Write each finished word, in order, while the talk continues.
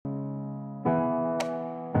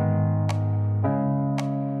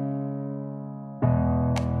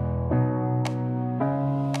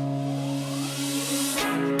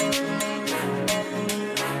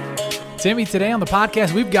Timmy, today on the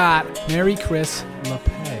podcast, we've got Mary Chris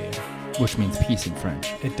LePay. Which means peace in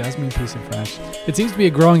French. It does mean peace in French. It seems to be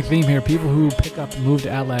a growing theme here. People who pick up and move to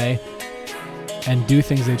LA and do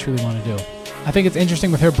things they truly want to do. I think it's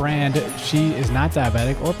interesting with her brand. She is not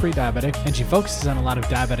diabetic or pre-diabetic, and she focuses on a lot of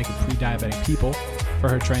diabetic and pre-diabetic people for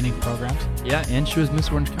her training programs. Yeah, and she was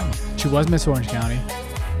Miss Orange County. She was Miss Orange County.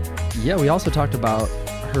 Yeah, we also talked about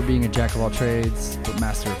her being a jack of all trades, but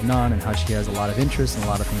master of none, and how she has a lot of interests and a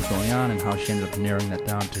lot of things going on, and how she ended up narrowing that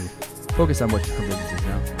down to focus on what her business is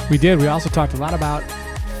now. We did. We also talked a lot about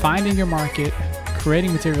finding your market,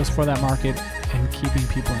 creating materials for that market, and keeping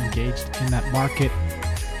people engaged in that market.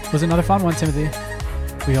 It was another fun one, Timothy.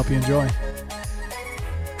 We hope you enjoy.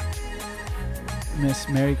 Miss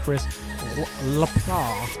Mary Chris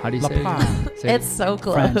LePay. How do you say it? Say It's so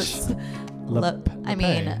close. French. I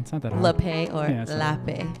mean, It's not that hard. LePay or Yeah, it's not-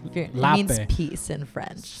 lape. It Lape. means peace in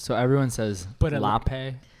French. So everyone says But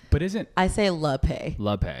lape, But isn't I say lape.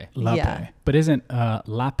 lape. lape? Yeah. But isn't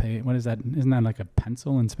lape? What is that? Isn't that like a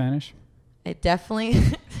pencil in Spanish? It definitely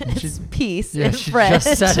it's peace Yeah, in she French.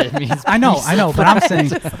 just said it. It means I know, peace. but I'm saying,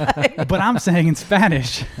 but I'm saying in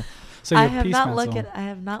Spanish. So your I have peace not pencil. I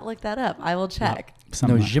have not looked that up. I will check. No,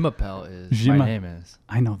 Something like- je m'appelle is Je my m'a- name is.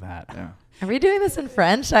 I know that. Yeah. Are we doing this in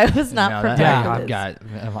French? I was not Now prepared. that- for I've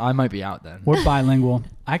this. got. I might be out then. We're bilingual.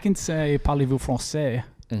 I can say parlez-vous français.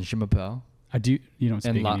 And je m'appelle. I do. You don't speak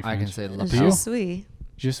And any I can French. say Do lapel. you? Je suis.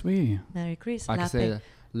 Je suis. Merry Christmas. I can lape. say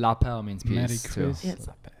lapel means peace Mary too. Chris. Yes.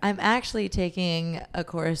 I'm actually taking a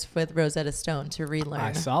course with Rosetta Stone to relearn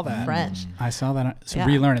I saw that. French. I saw that. So Yeah.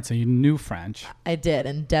 relearn it. So you knew French. I did,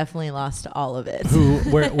 and definitely lost all of it.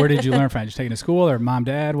 Where did you learn French? You taking it to school or mom,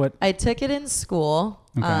 dad? What? I took it in school,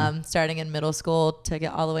 Okay. starting in middle school, took it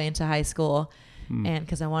all the way into high school. Hmm. And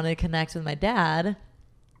because I wanted to connect with my dad,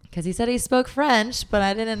 because he said he spoke French, but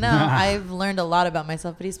I didn't know. I've learned a lot about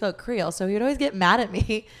myself, but he spoke Creole. So he would always get mad at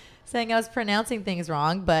me saying I was pronouncing things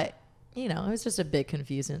wrong. But, you know, it was just a big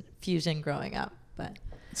confusion growing up. But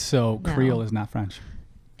So No. Creole is not French.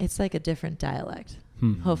 it's like a different dialect.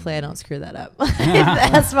 Hmm. Hopefully I don't screw that up.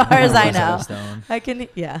 As far as I know. Rosetta Stone. I can,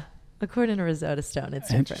 yeah. According to Rosetta Stone, it's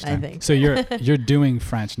different, I think. So you're doing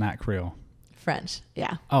French, not Creole. French,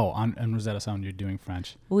 yeah. Oh, on Rosetta Stone, you're doing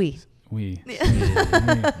French. Oui. Oui.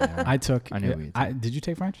 Yeah. I took. I knew we did. Did you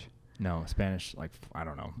take French? No, Spanish. Like I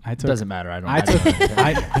don't know. I It took- doesn't matter. I don't. I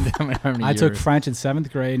took- don't know how many I took years. French in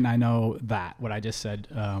 7th grade, and I know that what I just said.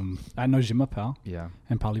 I know je m'appelle Yeah.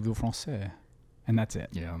 and parlez-vous français, and that's it.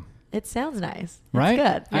 Yeah. It sounds nice. It's Right?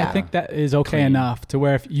 good. I Yeah. think that is okay Clean. enough to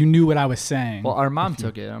where if you knew what I was saying. Well, our mom if you-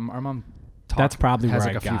 took it. Our mom. That's probably has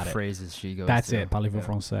where like I a got few it. phrases she goes. That's to. it. Parlez-vous Yeah.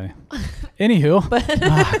 français. Anywho,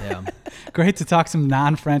 Yeah. great to talk some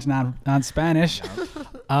non-French, non-Spanish.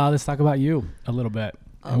 Let's talk about you a little bit.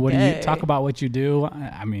 And what do you Okay. talk about? What you do?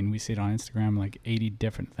 I mean, we see it on Instagram, like 80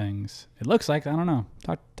 different things. It looks like. I don't know.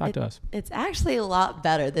 Talk to us. It's actually a lot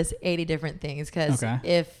better, this 80 different things, because Okay.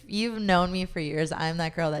 if you've known me for years, I'm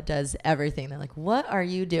that girl that does everything. They're like, what are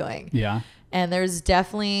you doing? Yeah. And there's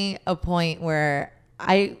definitely a point where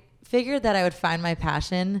I figured that I would find my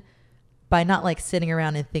passion by not like sitting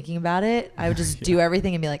around and thinking about it. I would just do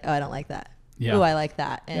everything and be like, oh, I don't like that. Yeah. Oh, I like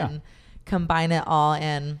that. And combine it all.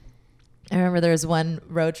 And I remember there was one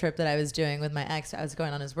road trip that I was doing with my ex. I was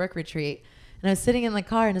going on his work retreat, and I was sitting in the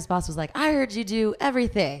car, and his boss was like, I heard you do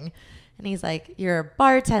everything. And he's like, you're a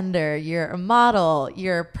bartender, you're a model,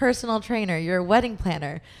 you're a personal trainer, you're a wedding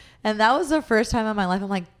planner. And that was the first time in my life I'm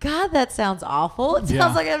like, God, that sounds awful. It Yeah.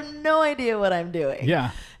 sounds like I have no idea what I'm doing.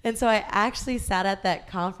 Yeah. And so I actually sat at that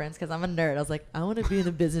conference because I'm a nerd. I was like, I want to be in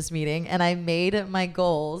the business meeting. And I made my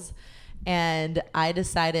goals, and I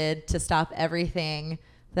decided to stop everything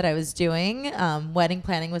that I was doing. Wedding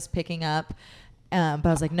planning was picking up. But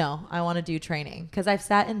I was like, no, I want to do training, because I've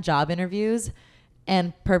sat in job interviews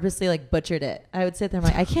and purposely like butchered it. I would sit there, I'm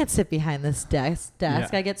like, I can't sit behind this desk. Yeah.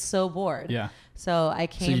 I get so bored. Yeah. So I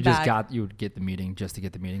So came you back you would get the meeting just to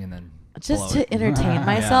get the meeting and then just blow it. to entertain Yeah.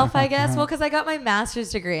 myself, I guess. Well, because I got my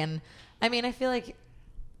master's degree, and I mean, I feel like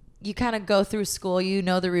you kind of go through school, you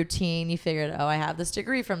know the routine, you figured, oh, I have this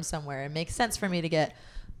degree from somewhere. It makes sense for me to get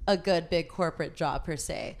a good big corporate job per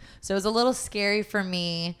se. So it was a little scary for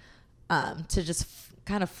me to just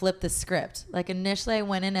kind of flip the script. Like initially I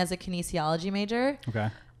went in as a kinesiology major, Okay.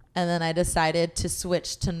 and then I decided to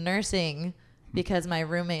switch to nursing because my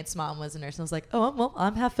roommate's mom was a nurse. And I was like, oh,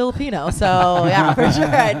 I'm half Filipino. So yeah, for sure,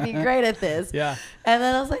 I'd be great at this. Yeah. And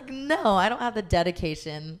then I was like, no, I don't have the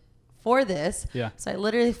dedication for this. Yeah. So I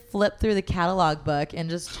literally flipped through the catalog book and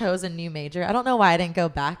just chose a new major. I don't know why I didn't go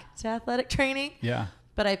back to athletic training, Yeah.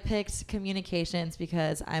 but I picked communications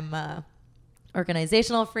because I'm a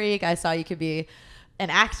organizational freak. I saw you could be an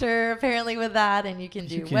actor apparently with that, and you can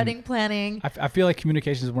do wedding planning. I feel like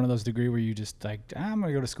communication is one of those degrees where you just like, I'm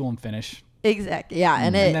going to go to school and finish. Exactly. Yeah.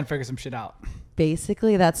 And then figure some shit out.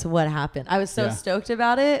 Basically, that's what happened. I was so stoked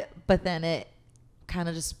about it, but then it kind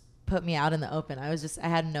of just put me out in the open. I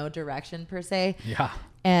had no direction per se. Yeah.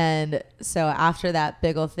 And so after that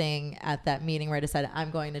big old thing at that meeting where I decided I'm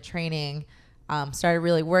going to training, started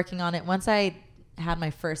really working on it. Once I had my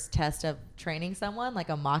first test of training someone, like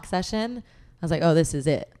a mock session, I was like, oh, this is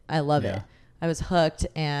it. I love it. I was hooked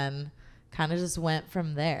and kind of just went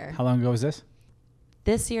from there. How long ago was this?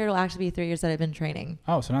 This year it'll actually be 3 years that I've been training.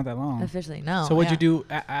 Oh, so not that long. Officially, no. So what'd you do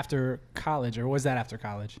after college, or was that after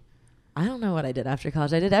college? I don't know what I did after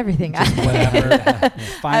college. I did everything. Just whatever.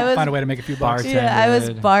 Find a way to make a few bucks. Yeah, I was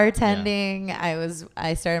bartending. Yeah.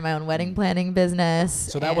 I started my own wedding planning business.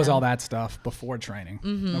 So that was all that stuff before training.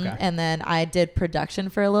 Mm-hmm. Okay. And then I did production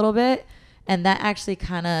for a little bit, and that actually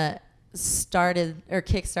kind of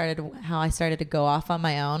kickstarted how I started to go off on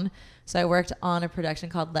my own. So I worked on a production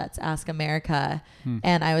called Let's Ask America,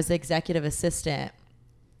 and I was the executive assistant,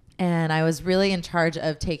 and I was really in charge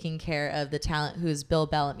of taking care of the talent, who's Bill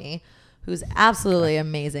Bellamy, who's absolutely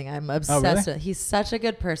amazing. I'm obsessed with. He's such a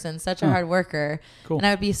good person, such a hard worker. Cool. And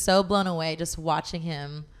I would be so blown away just watching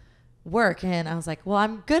him work. And I was like, well,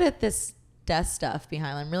 I'm good at this desk stuff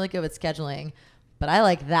behind. I'm really good with scheduling, but I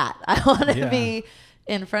like that. I want to be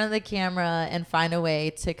in front of the camera and find a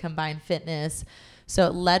way to combine fitness. So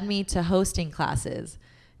it led me to hosting classes.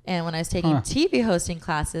 And when I was taking TV hosting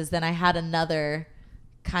classes, then I had another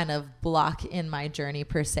kind of block in my journey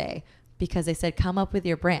per se, because they said, come up with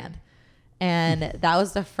your brand. And that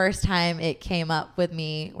was the first time it came up with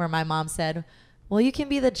me where my mom said, well, you can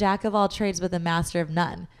be the jack of all trades but the master of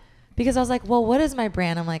none. Because I was like, well, what is my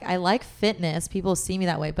brand? I'm like, I like fitness. People see me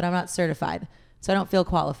that way, but I'm not certified. So I don't feel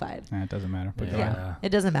qualified. It doesn't matter. It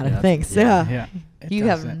doesn't matter. Thanks. Yeah. You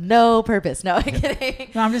have no purpose. No, I'm kidding.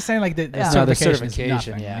 No, I'm just saying like the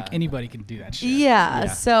certification. Like anybody can do that shit. Yeah.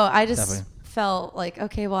 So I just felt like,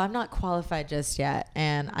 okay, well, I'm not qualified just yet.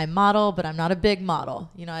 And I model, but I'm not a big model.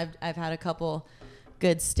 You know, I've had a couple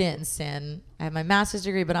good stints and I have my master's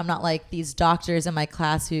degree, but I'm not like these doctors in my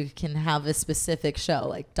class who can have a specific show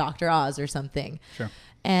like Dr. Oz or something. Sure.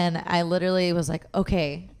 And I literally was like,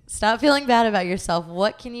 okay, stop feeling bad about yourself.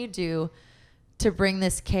 What can you do to bring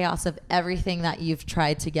this chaos of everything that you've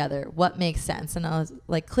tried together? What makes sense? And I was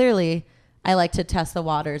like, clearly, I like to test the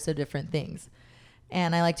waters of different things.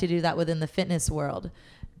 And I like to do that within the fitness world.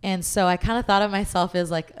 And so I kind of thought of myself as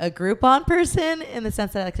like a Groupon person in the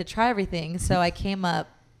sense that I like to try everything. So I came up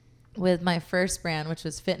with my first brand, which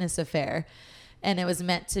was Fitness Affair. And it was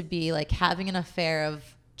meant to be like having an affair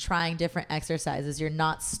of trying different exercises. You're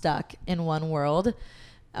not stuck in one world,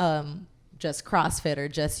 just CrossFit or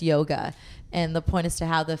just yoga. And the point is to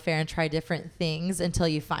have the affair and try different things until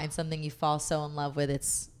you find something you fall so in love with.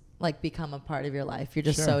 It's like become a part of your life. You're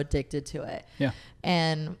just so addicted to it. Yeah.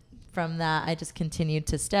 And from that, I just continued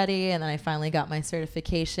to study, and then I finally got my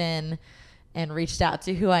certification and reached out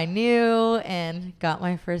to who I knew and got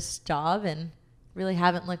my first job, and really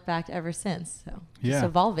haven't looked back ever since. So just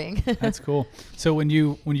evolving. That's cool. So when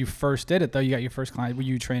you first did it though, you got your first client, were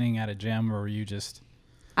you training at a gym or were you just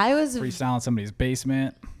freestyling in somebody's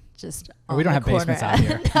basement? Just we don't have basements out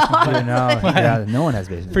here. No one has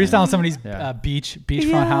basements. Freestyle somebody's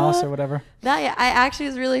beachfront house or whatever. I actually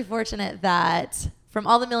was really fortunate that from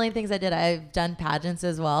all the million things I did, I've done pageants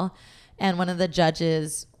as well. And one of the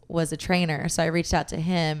judges was a trainer. So I reached out to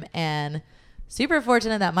him, and super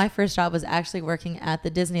fortunate that my first job was actually working at the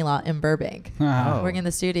Disney lot in Burbank, working in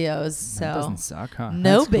the studios. So that doesn't suck, huh?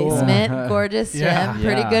 No basement, gorgeous gym,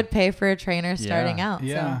 pretty good pay for a trainer starting out.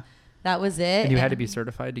 Yeah. So that was it. And you had to be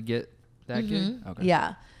certified to get that gig? Okay.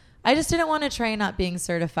 Yeah. I just didn't want to train not being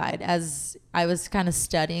certified. As I was kind of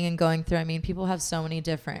studying and going through, I mean, people have so many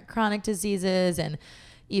different chronic diseases, and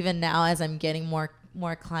even now as I'm getting more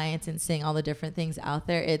clients and seeing all the different things out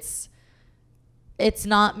there, it's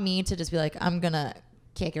not me to just be like, I'm going to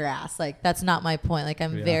kick your ass. Like, that's not my point. Like,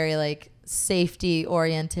 I'm very like safety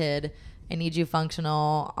oriented. I need you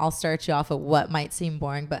functional. I'll start you off at what might seem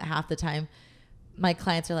boring, but half the time my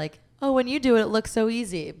clients are like, oh, when you do it, it looks so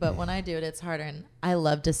easy. But when I do it, it's harder. And I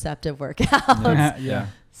love deceptive workouts. Yeah.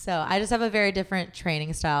 So I just have a very different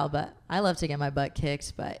training style, but I love to get my butt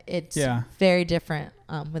kicked. But it's very different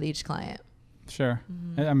with each client. Sure.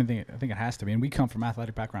 Mm-hmm. I mean, I think it has to be. And we come from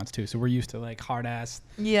athletic backgrounds too. So we're used to like hard ass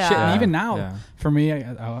shit. And even now, for me,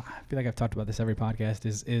 I feel like I've talked about this every podcast,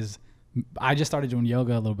 is I just started doing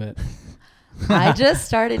yoga a little bit. I just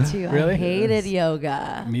started to. Really? I hated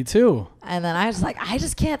yoga. Me too. And then I was like, I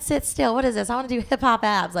just can't sit still. What is this? I want to do hip hop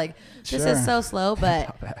abs. Like, this Sure. is so slow,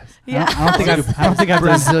 but I don't think just- I don't think I've done.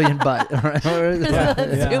 Brazilian butt. Yeah.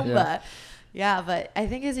 Zumba. Yeah, but I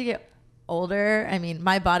think as you get older, I mean,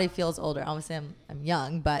 my body feels older. Obviously, I'm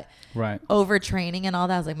young, but Right. overtraining and all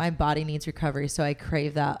that, I was like, my body needs recovery, so I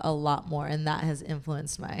crave that a lot more, and that has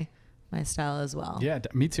influenced my style as well. Yeah,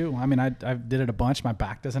 me too. I mean, I did it a bunch. My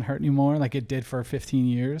back doesn't hurt anymore like it did for 15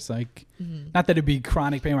 years. Like, not that it'd be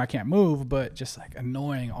chronic pain where I can't move, but just like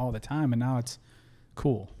annoying all the time. And now it's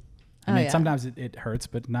cool. I Oh, mean, yeah. sometimes it hurts,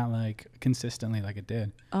 but not like consistently like it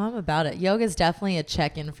did. Oh, I'm about it. Yoga is definitely a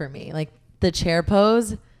check-in for me. Like the chair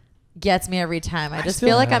pose gets me every time. I just still-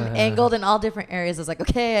 feel like I'm angled in all different areas. I was like,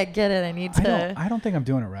 okay, I get it. I need to. I don't think I'm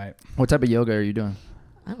doing it right. What type of yoga are you doing?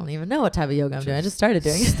 I don't even know what type of yoga I'm doing. I just started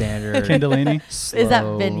doing it. Standard. Kundalini. Is that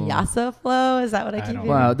slow. vinyasa flow? Is that what I I keep don't hearing?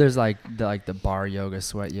 Well, there's like the bar yoga,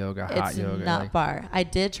 sweat yoga, hot It's yoga. not like, bar. I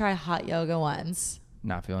did try hot yoga once.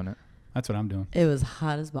 not feeling it. That's what I'm doing. It was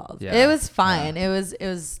hot as balls. Yeah. It was fine. It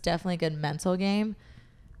was definitely a good mental game.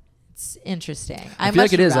 It's interesting. I feel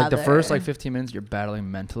like much it is like the rather- first like 15 minutes you're battling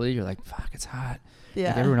mentally. You're like, fuck, it's hot. Yeah.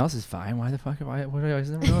 Like everyone else is fine. Why the fuck? Why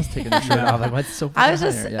is everyone else taking their shirt Yeah. off? Like, what's so? I was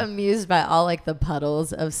fucking just hot here? Yeah. amused by all like the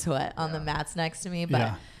puddles of sweat on the mats next to me. But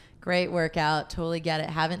Yeah. great workout. Totally get it.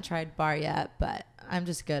 Haven't tried bar yet, but I'm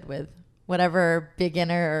just good with whatever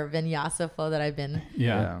beginner or vinyasa flow that I've been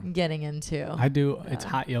Yeah. getting into. I do. It's Yeah.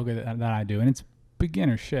 hot yoga that I do, and it's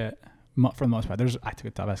beginner shit for the most part. I took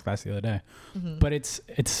a Tapas class the other day, Mm-hmm. but it's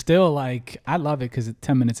still like I love it because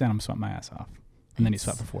 10 minutes in I'm sweating my ass off, and then you It's-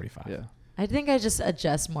 sweat for 45. Yeah. I think I just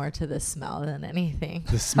adjust more to the smell than anything.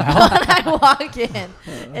 The smell. When I walk in,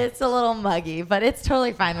 it's a little muggy, but it's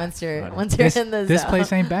totally fine once you're this, in the this zone.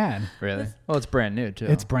 place ain't bad. Really? Well, it's brand new too.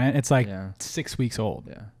 It's like Yeah. 6 weeks old.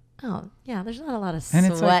 Yeah. Oh yeah, there's not a lot of And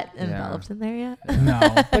it's sweat like- enveloped in there yet. No,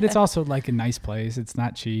 but it's also like a nice place. It's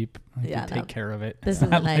not cheap. Like, Yeah, you take no. care of it. This It's is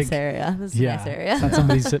a not nice like- area. This is Yeah, a nice area. it's not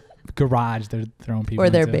somebody's garage they're throwing people Or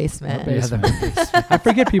their into. basement. Or Yeah, the basement. I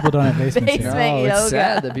forget people don't have basements here. Basement. No, it's yoga.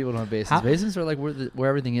 sad that people don't have basements. How- Basements are like where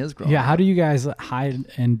everything is growing. Yeah, how up. do you guys hide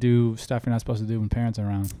and do stuff you're not supposed to do when parents are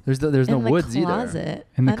around? There's no in the woods either. closet.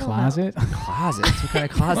 In the I don't know. closet? Closets. What kind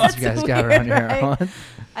of closets you That's guys got around weird, here? right?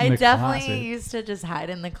 I In the definitely closet. used to just hide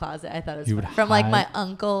in the closet. I thought it was You fun. would From like my hide?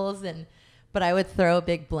 uncles but I would throw a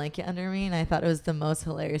big blanket under me, and I thought it was the most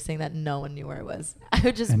hilarious thing that no one knew where it was. I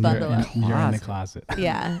would just And bundle up. you're in the closet.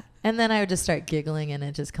 Yeah. And then I would just start giggling, and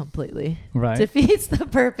it just completely Right. defeats the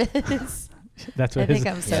purpose. That's I what his,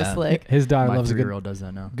 think I'm so yeah. slick. his daughter My loves a good, 3-year-old does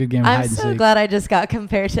that now. good game of hide I'm and so seek. glad I just got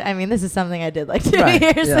compared to. I mean, this is something I did like 2 Right.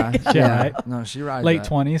 years Yeah. ago. Yeah, right? No, she rides Late that.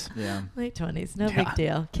 20s. Yeah. Late 20s, no Yeah. big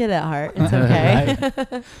deal. Kid at heart, it's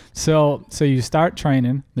okay. So you start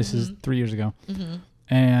training. This is 3 years ago. hmm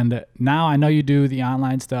And now I know you do the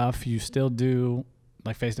online stuff. You still do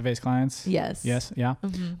like face-to-face clients? Yes. Yes. Yeah.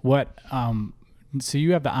 hmm What, so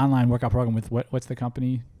you have the online workout program with what's the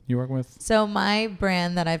company you work with? So my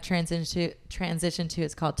brand that I've transitioned to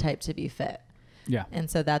is called Type to Be Fit. Yeah. And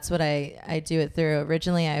so that's what I do it through.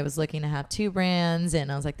 Originally, I was looking to have 2 brands,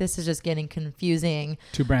 and I was like, this is just getting confusing.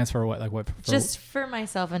 2 brands for what? Like what? For Just for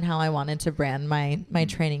myself and how I wanted to brand my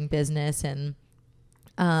training business. And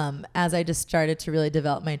as I just started to really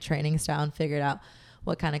develop my training style and figured out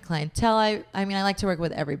what kind of clientele I mean, I like to work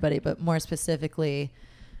with everybody, but more specifically,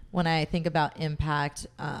 when I think about impact,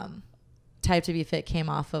 Type to Be Fit came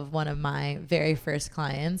off of one of my very first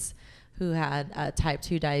clients who had type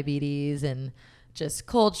 2 diabetes and just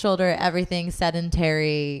cold shoulder, everything,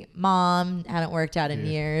 sedentary mom, hadn't worked out in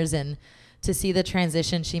years. And to see the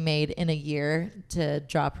transition she made in a year to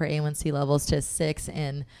drop her A1C levels to 6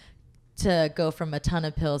 and to go from a ton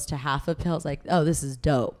of pills to half a pill, it's like, oh, this is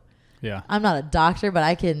dope. Yeah. I'm not a doctor, but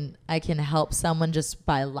I can help someone just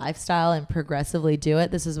by lifestyle and progressively do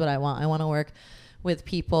it. This is what I want. I want to work with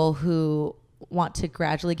people who want to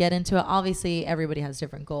gradually get into it. Obviously, everybody has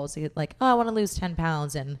different goals. Like, oh, I want to lose 10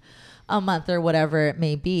 pounds in a month or whatever it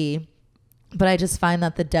may be. But I just find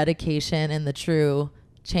that the dedication and the true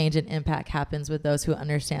change and impact happens with those who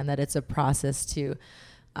understand that it's a process to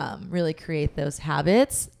really create those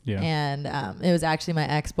habits. Yeah. And it was actually my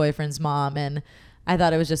ex-boyfriend's mom, and I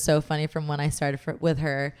thought it was just so funny from when I started with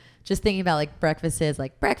her, just thinking about like breakfast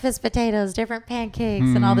potatoes, different pancakes,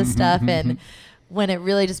 and all this stuff. And when it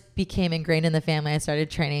really just became ingrained in the family, I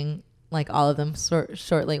started training like all of them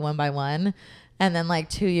shortly, one by one. And then like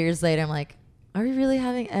 2 years later, I'm like, are we really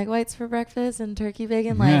having egg whites for breakfast and turkey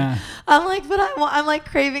bacon? Like, Yeah. I'm like, but I'm like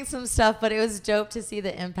craving some stuff. But it was dope to see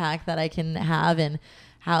the impact that I can have and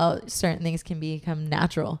how certain things can become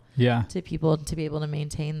natural Yeah. to people to be able to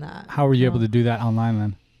maintain that. How were you able to do that online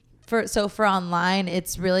then? For online,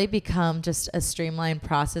 it's really become just a streamlined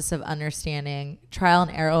process of understanding trial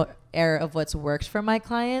and error of what's worked for my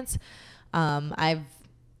clients. I've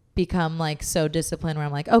become like so disciplined where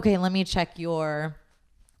I'm like, okay, let me check your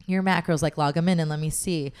macros, like log them in and let me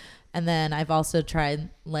see. And then I've also tried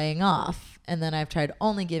laying off, and then I've tried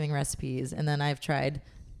only giving recipes, and then I've tried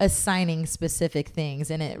assigning specific things.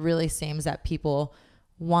 And it really seems that people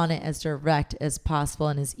want it as direct as possible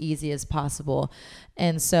and as easy as possible.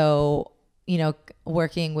 And so, you know,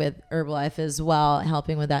 working with Herbalife as well,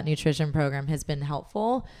 helping with that nutrition program has been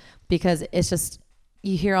helpful, because it's just,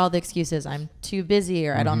 you hear all the excuses. I'm too busy,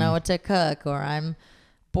 or I don't know what to cook, or I'm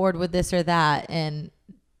bored with this or that. And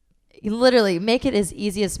you literally make it as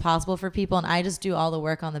easy as possible for people. And I just do all the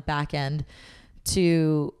work on the back end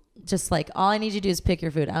to just like, all I need you to do is pick your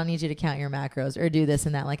food. I don't need you to count your macros or do this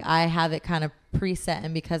and that. Like, I have it kind of preset,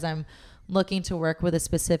 and because I'm looking to work with a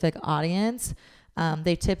specific audience,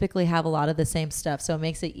 they typically have a lot of the same stuff. So it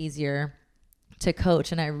makes it easier to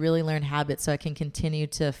coach, and I really learn habits so I can continue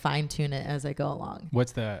to fine tune it as I go along.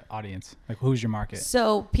 What's the audience? Like, who's your market?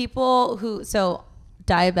 So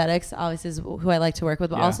diabetics obviously is who I like to work with,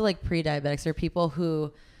 but also like pre-diabetics are people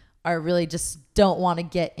who are really just don't want to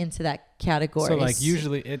get into that category. So like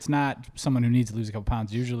usually it's not someone who needs to lose a couple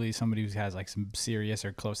pounds. Usually somebody who has like some serious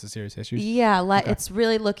or close to serious issues. Yeah. It's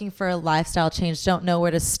really looking for a lifestyle change. Don't know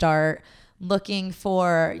where to start. Looking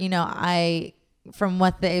for, you know, from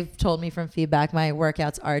what they've told me from feedback, my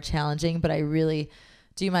workouts are challenging, but I really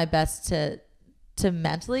do my best to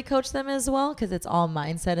mentally coach them as well, because it's all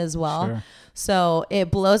mindset as well. Sure. So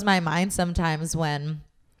it blows my mind sometimes when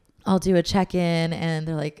I'll do a check-in and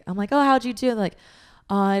they're like, I'm like, oh, how'd you do? They're like,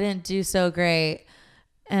 oh, I didn't do so great.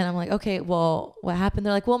 And I'm like, okay, well, what happened?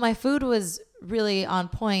 They're like, well, my food was really on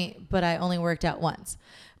point, but I only worked out once.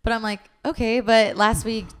 But I'm like, okay, but last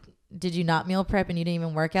week, did you not meal prep and you didn't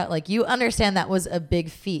even work out? Like, you understand that was a big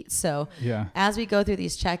feat. So yeah, as we go through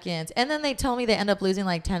these check-ins, and then they tell me they end up losing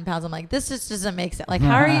like 10 pounds. I'm like, this just doesn't make sense. Like,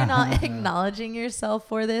 how are you not acknowledging yourself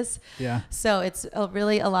for this? Yeah. So it's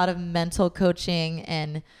really a lot of mental coaching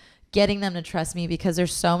and getting them to trust me, because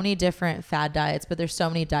there's so many different fad diets, but there's so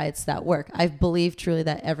many diets that work. I believe truly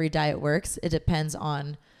that every diet works. It depends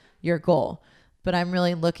on your goal, but I'm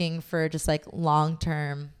really looking for just like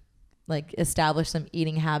long-term, like establish some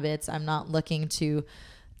eating habits. I'm not looking to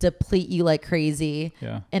deplete you like crazy.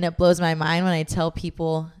 Yeah. And it blows my mind when I tell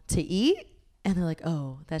people to eat and they're like,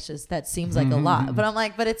 oh, that seems like a lot. But I'm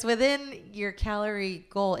like, but it's within your calorie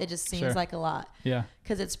goal. It just seems like a lot. Yeah.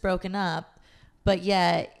 Because it's broken up. But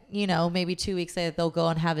yet, you know, maybe 2 weeks later they'll go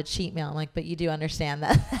and have a cheat meal. I'm like, but you do understand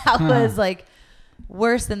that was like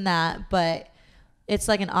worse than that. But it's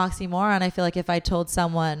like an oxymoron. I feel like if I told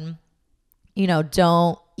someone, you know,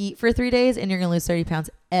 don't eat for 3 days and you're going to lose 30 pounds,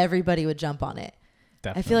 everybody would jump on it.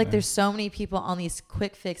 Definitely. I feel like there's so many people on these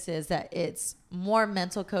quick fixes that it's more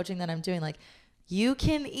mental coaching that I'm doing. Like, you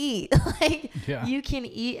can eat, you can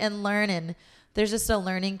eat and learn. And there's just a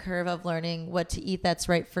learning curve of learning what to eat that's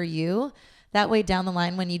right for you. That way down the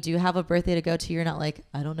line, when you do have a birthday to go to, you're not like,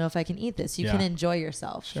 I don't know if I can eat this. You can enjoy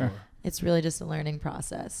yourself. Sure. It's really just a learning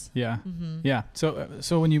process. Yeah. Mm-hmm. Yeah.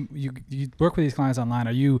 So when you work with these clients online,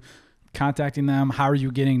 are you contacting them? How are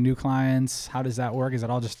you getting new clients? How does that work? Is it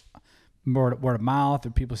all just word of mouth, or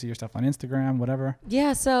people see your stuff on Instagram, whatever?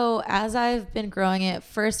 Yeah. So as I've been growing it,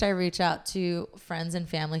 first I reach out to friends and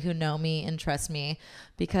family who know me and trust me,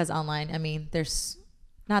 because online, I mean, there's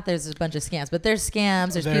a bunch of scams, but there's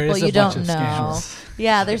scams. There's people you don't know.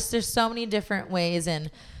 Yeah. There's so many different ways.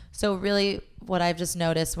 And so really what I've just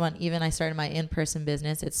noticed when even I started my in-person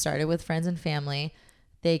business, it started with friends and family.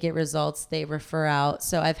 They get results, they refer out.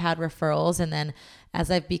 So I've had referrals. And then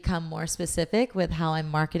as I've become more specific with how I'm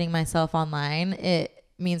marketing myself online, it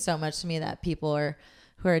means so much to me that people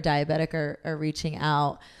who are diabetic are reaching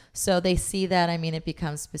out. So they see that, I mean, it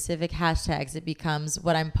becomes specific hashtags. It becomes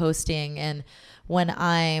what I'm posting. And when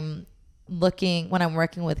I'm working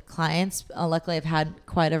with clients, luckily I've had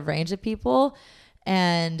quite a range of people.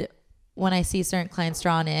 And when I see certain clients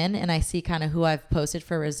drawn in and I see kind of who I've posted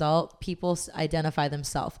for a result, people identify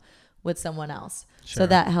themselves with someone else. Sure. So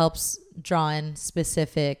that helps draw in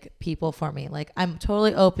specific people for me. Like, I'm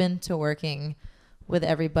totally open to working with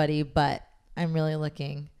everybody, but I'm really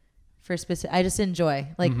looking for specific. I just enjoy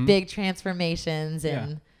like big transformations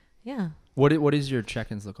and What does your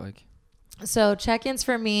check-ins look like? So check-ins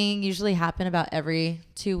for me usually happen about every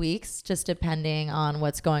 2 weeks, just depending on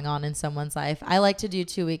what's going on in someone's life. I like to do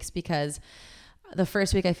 2 weeks because the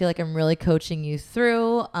first week I feel like I'm really coaching you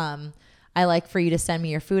through. I like for you to send me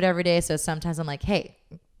your food every day. So sometimes I'm like, hey,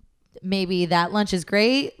 maybe that lunch is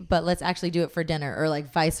great, but let's actually do it for dinner, or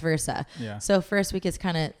like vice versa. Yeah. So first week is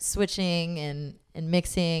kind of switching and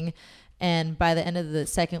mixing. And by the end of the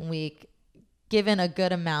second week, given a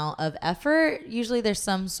good amount of effort, usually there's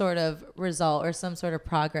some sort of result or some sort of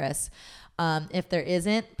progress. If there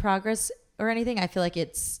isn't progress or anything, I feel like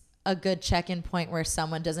it's a good check-in point where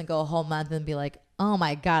someone doesn't go a whole month and be like, oh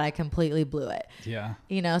my God, I completely blew it. Yeah.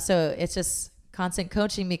 You know, so it's just constant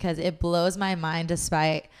coaching, because it blows my mind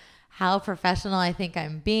despite how professional I think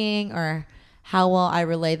I'm being, or how well I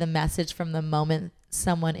relay the message from the moment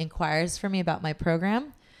someone inquires for me about my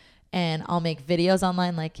program. And I'll make videos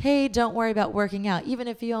online like, hey, don't worry about working out. Even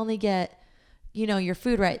if you only get, you know, your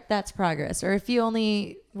food right, that's progress. Or if you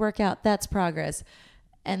only work out, that's progress.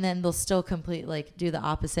 And then they'll still do the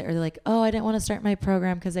opposite. Or they're like, oh, I didn't want to start my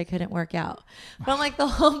program because I couldn't work out. But I'm like, the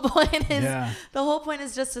whole point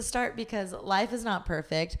is just to start, because life is not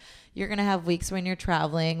perfect. You're going to have weeks when you're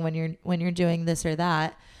traveling, when you're doing this or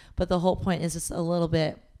that. But the whole point is just a little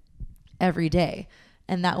bit every day.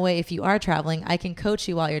 And that way, if you are traveling, I can coach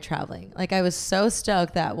you while you're traveling. Like, I was so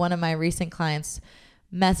stoked that one of my recent clients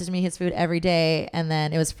messaged me his food every day. And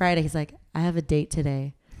then it was Friday. He's like, I have a date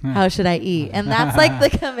today. How should I eat? And that's like the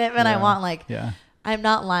commitment I want. Like, I'm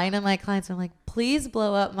not lying to my clients. I'm like, please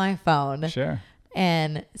blow up my phone. Sure.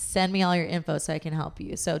 And send me all your info so I can help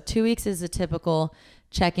you. So 2 weeks is a typical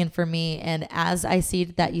check-in for me. And as I see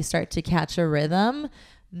that you start to catch a rhythm,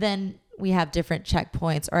 then we have different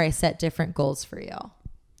checkpoints, or I set different goals for you.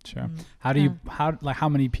 Sure. How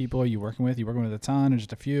many people are you working with? You working with a ton or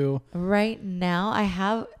just a few? Right now I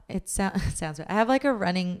have, it sounds I have like a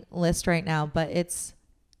running list right now, but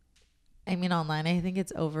online, I think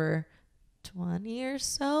it's over 20 or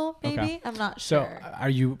so, maybe. Okay. I'm not sure. So are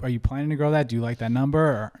you planning to grow that? Do you like that number?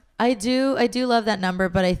 Or? I do love that number,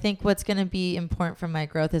 but I think what's going to be important for my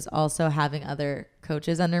growth is also having other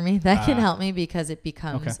coaches under me that can help me, because it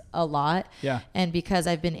becomes a lot. Yeah. And because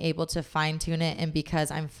I've been able to fine tune it, and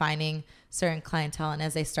because I'm finding certain clientele, and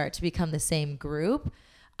as they start to become the same group,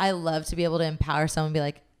 I love to be able to empower someone and be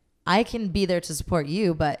like, I can be there to support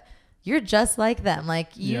you, but you're just like them. Like,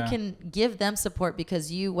 you can give them support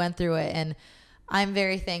because you went through it. And I'm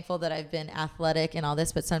very thankful that I've been athletic and all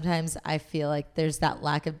this, but sometimes I feel like there's that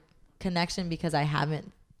lack of connection because I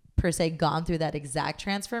haven't per se gone through that exact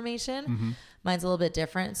transformation. Mm-hmm. Mine's a little bit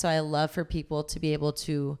different. So I love for people to be able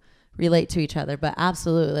to relate to each other, but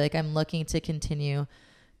absolutely, like, I'm looking to continue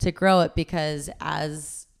to grow it, because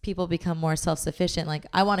as people become more self-sufficient, like,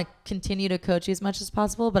 I want to continue to coach you as much as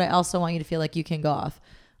possible, but I also want you to feel like you can go off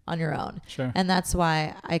on your own. Sure. And that's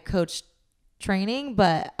why I coach training,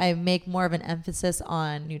 but I make more of an emphasis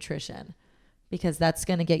on nutrition, because that's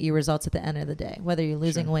going to get you results at the end of the day, whether you're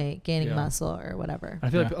losing weight, gaining muscle, or whatever. I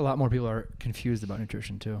feel like a lot more people are confused about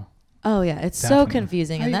nutrition too. Oh yeah, it's so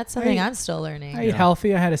confusing, and that's something I'm still learning. I ate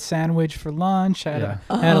healthy. I had a sandwich for lunch. I had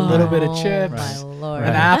a little bit of chips, my Lord.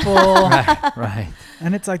 an apple, right.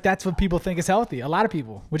 And it's like, that's what people think is healthy. A lot of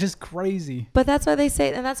people, which is crazy. But that's why they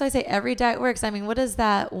say, and that's why I say every diet works. I mean, what is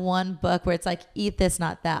that one book where it's like, eat this,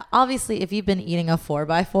 not that? Obviously, if you've been eating a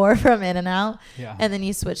 4x4 from In-N-Out, and then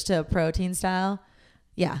you switch to a protein style,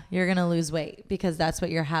 you're gonna lose weight, because that's what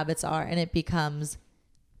your habits are, and it becomes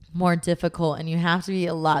more difficult, and you have to be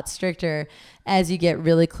a lot stricter as you get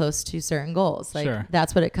really close to certain goals. Like,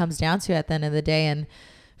 that's what it comes down to at the end of the day. And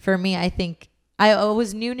for me, I think I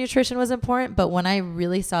always knew nutrition was important, but when I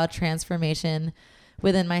really saw transformation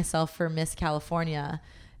within myself for Miss California,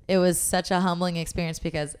 it was such a humbling experience,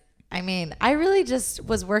 because I really just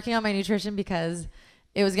was working on my nutrition because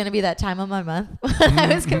it was going to be that time of my month when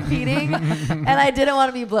I was competing, and I didn't want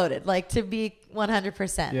to be bloated, like, to be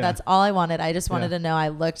 100%. That's all I wanted. I just wanted to know I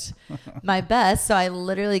looked my best. So I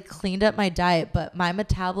literally cleaned up my diet, but my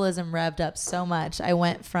metabolism revved up so much. I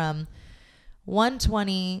went from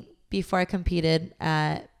 120 before I competed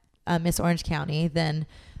at Miss Orange County, then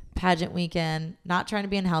pageant weekend, not trying to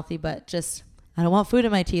be unhealthy, but just, I don't want food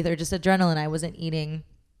in my teeth, or just adrenaline. I wasn't eating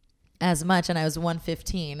as much, and I was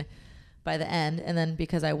 115 by the end. And then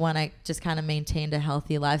because I won, I just kind of maintained a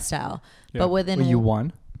healthy lifestyle. But within... You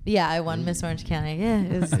won? Yeah, I won Miss Orange County. Yeah,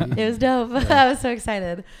 it was dope. I was so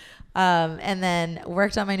excited. And then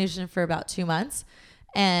worked on my nutrition for about 2 months.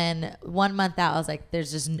 And 1 month out, I was like,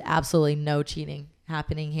 there's just absolutely no cheating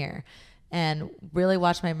happening here. And really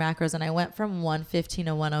watched my macros. And I went from 115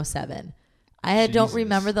 to 107. I don't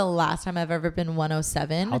remember the last time I've ever been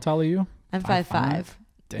 107. How tall are you? I'm 5'5".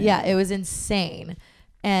 Yeah, it was insane.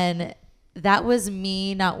 And that was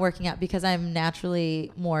me not working out, because I'm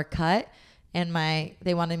naturally more cut, and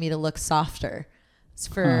they wanted me to look softer.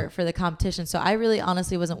 for the competition. So I really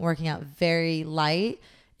honestly wasn't working out very light.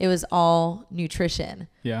 It was all nutrition.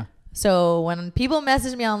 Yeah. So when people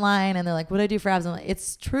message me online and they're like, what do I do for abs? I'm like,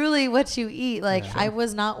 it's truly what you eat. Like I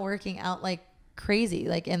was not working out like crazy.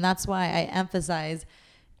 Like, and that's why I emphasize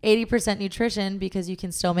 80% nutrition, because you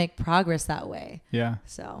can still make progress that way. Yeah.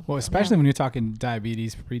 So, well, especially when you're talking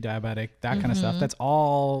diabetes, pre-diabetic, that kind of stuff, that's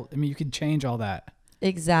all, I mean, you can change all that.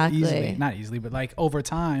 Exactly. Easily. Not easily, but like over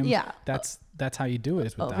time. Yeah. That's how you do it,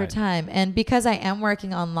 is with over diet. time. And because I am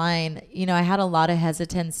working online, you know, I had a lot of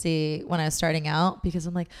hesitancy when I was starting out, because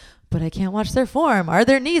I'm like, but I can't watch their form. Are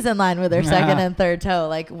their knees in line with their second and third toe?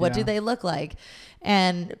 Like, what do they look like?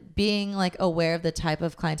 And being like aware of the type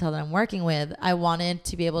of clientele that I'm working with, I wanted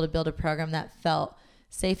to be able to build a program that felt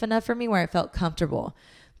safe enough for me, where I felt comfortable.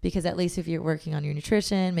 Because at least if you're working on your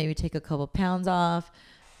nutrition, maybe take a couple pounds off,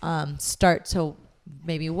 start to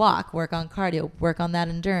maybe work on cardio, work on that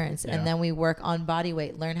endurance. And then we work on body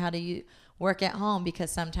weight, learn how to work at home,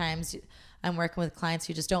 because sometimes I'm working with clients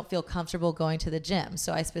who just don't feel comfortable going to the gym.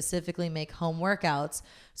 So I specifically make home workouts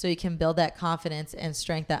so you can build that confidence and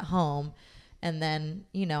strength at home. And then,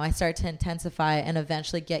 you know, I start to intensify and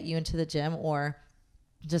eventually get you into the gym, or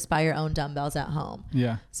just buy your own dumbbells at home.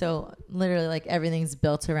 Yeah. So literally like everything's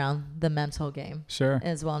built around the mental game. Sure.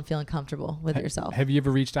 As well, and feeling comfortable with yourself. Have you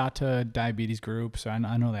ever reached out to diabetes groups? I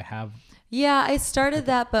know they have. Yeah, I started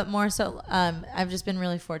that, but more so I've just been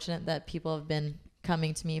really fortunate that people have been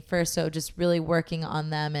coming to me first. So just really working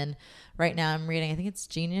on them. And right now I'm reading, I think it's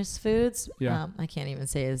Genius Foods. Yeah. I can't even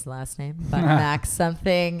say his last name, but Max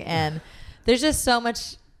something. And there's just so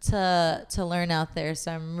much to learn out there.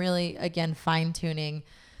 So I'm really, again, fine tuning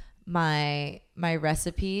my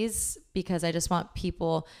recipes, because I just want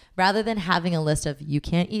people, rather than having a list of you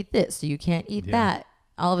can't eat this, you can't eat that,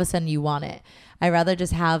 all of a sudden you want it. I rather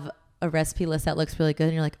just have a recipe list that looks really good,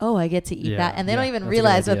 and you're like, oh, I get to eat that. And they don't even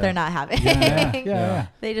realize what they're not having. Yeah.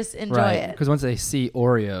 They just enjoy it. Because once they see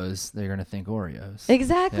Oreos, they're going to think Oreos.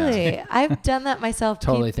 Exactly. Yeah. I've done that myself.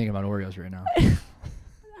 Totally thinking about Oreos right now.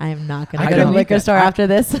 I'm not going to go to the liquor store after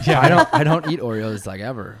this. Yeah, I don't eat Oreos like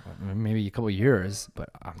ever. Maybe a couple of years, but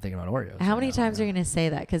I'm thinking about Oreos. How many times are you going to say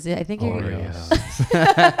that? Because I think Oreos.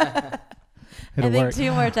 I think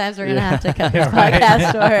 2 more times we're going to have to cut this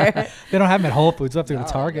podcast short. They don't have them at Whole Foods. We'll have to go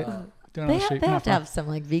to Target. They have to have some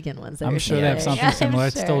like vegan ones. I'm sure they have something similar.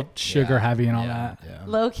 It's still sugar heavy and all that. Yeah.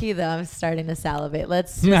 Low key though, I'm starting to salivate.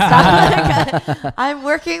 Let's stop. I'm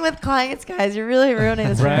working with clients, guys. You're really ruining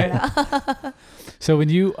this right now. So when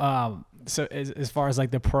you, so as far as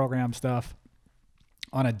like the program stuff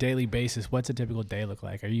on a daily basis, what's a typical day look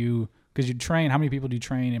like? Because you train, how many people do you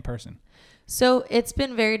train in person? So it's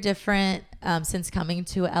been very different since coming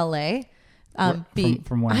to LA.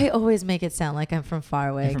 From where? I always make it sound like I'm from far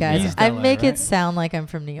away, guys. I make it sound like I'm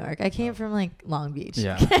from New York. I came from like Long Beach.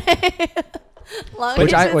 Yeah.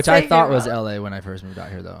 Which I thought was LA when I first moved out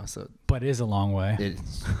here, though. So, but it is a long way.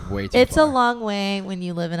 It's way too. It's far. a long way when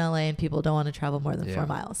you live in LA and people don't want to travel more than 4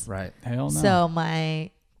 miles. Right. Hell no. So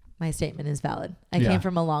my statement is valid. I came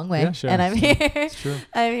from a long way, and I'm here. It's true.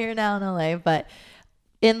 I'm here now in LA, but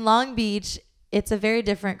in Long Beach, it's a very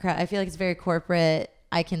different crowd. I feel like it's very corporate.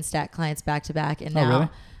 I can stack clients back to back, and now, really?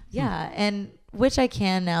 Yeah, and which I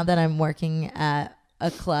can now that I'm working at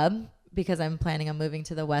a club, because I'm planning on moving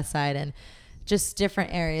to the West Side, and just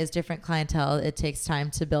different areas, different clientele. It takes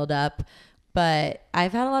time to build up, but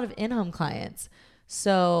I've had a lot of in-home clients.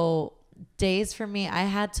 So days for me, I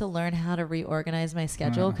had to learn how to reorganize my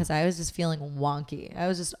schedule, because I was just feeling wonky.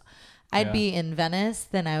 I'd be in Venice,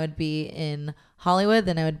 then I would be in Hollywood,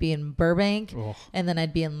 then I would be in Burbank, and then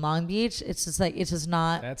I'd be in Long Beach. It's just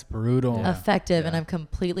not that's brutal effective, and I'm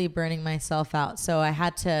completely burning myself out. So I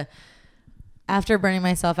had to, after burning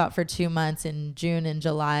myself out for 2 months in June and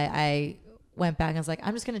July, I went back and was like,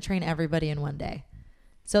 I'm just going to train everybody in one day.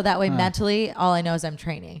 So that way mentally, all I know is I'm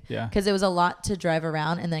training. Yeah. Because it was a lot to drive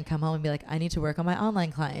around and then come home and be like, I need to work on my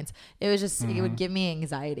online clients. It was just, it would give me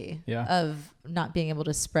anxiety of not being able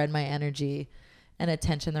to spread my energy and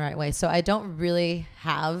attention the right way. So I don't really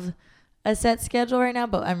have a set schedule right now,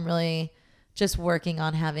 but I'm really just working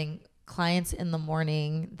on having clients in the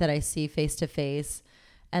morning that I see face to face.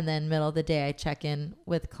 And then middle of the day, I check in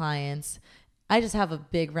with clients. I just have a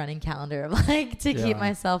big running calendar of like to keep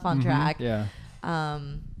myself on track. Yeah.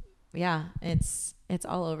 It's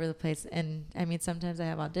all over the place. And I mean, sometimes I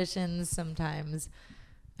have auditions, sometimes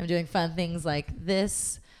I'm doing fun things like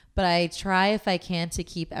this, but I try if I can to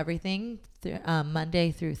keep everything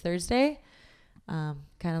Monday through Thursday, kind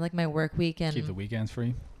of like my work week, and keep the weekends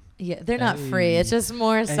free. Yeah, they're not free. It's just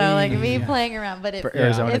more so like me playing around, but for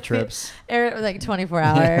Arizona trips, like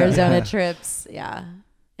 24-hour Arizona trips. Yeah.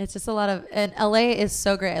 It's just a lot of, and LA is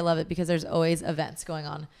so great. I love it because there's always events going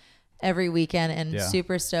on every weekend, and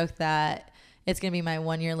super stoked that it's going to be my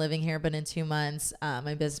 1 year living here, but in 2 months,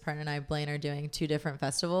 my business partner and I, Blaine, are doing 2 different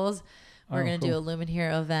festivals. We're going to do a Lumen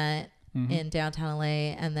Hero event in downtown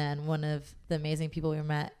LA, and then one of the amazing people we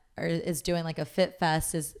met is doing like a Fit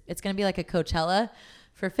Fest. It's going to be like a Coachella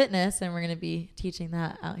for fitness, and we're going to be teaching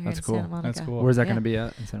that out here in Santa Monica. That's cool. Where's that going to be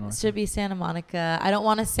at in Santa Monica? It should be Santa Monica. I don't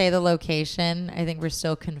want to say the location. I think we're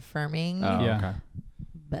still confirming. Oh, okay.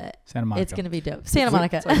 But Santa Monica. it's going to be dope. Santa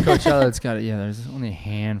Monica. It's like Coachella. It's got there's only a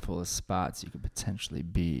handful of spots you could potentially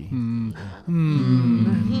be.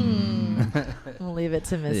 We'll leave it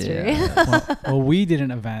to mystery. Yeah. well, we did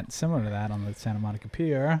an event similar to that on the Santa Monica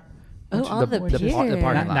Pier. Oh, on the pier. The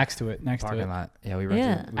parking lot. Next to it. Parking lot. Yeah, we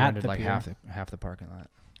rented like half the parking lot.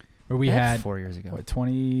 Where we That's had 4 years ago.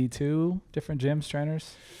 22 different gyms,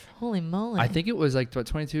 trainers. Holy moly. I think it was like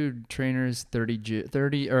 22 trainers,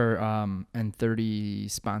 30 and 30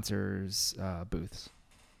 sponsors booths.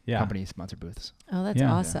 Yeah. Company sponsor booths. Oh, that's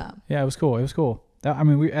awesome. Yeah, it was cool. It was cool. I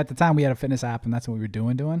mean, we at the time we had a fitness app, and that's what we were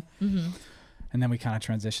doing. Mm-hmm. And then we kind of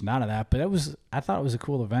transitioned out of that. But I thought it was a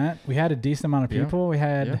cool event. We had a decent amount of people. We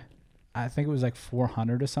had, I think it was like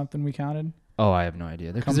 400 or something we counted. Oh, I have no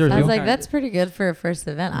idea. I was like, that's pretty good for a first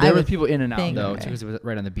event. There were people in and out though, because it was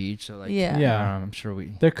right on the beach. So like, I'm sure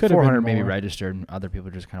there could have 400 been maybe more. registered, and other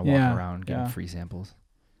people just kind of walking around getting free samples.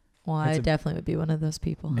 Well, I definitely would be one of those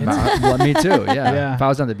people. Well, me too. Yeah. If I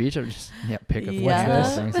was on the beach, I would just pick up one of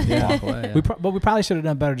those things and walk away. But we probably should have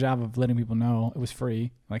done a better job of letting people know it was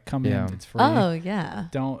free. Like, come in, it's free. Oh yeah.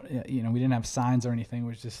 Don't we didn't have signs or anything. It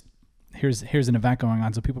was just here's an event going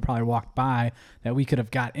on, so people probably walked by that we could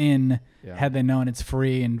have got in had they known it's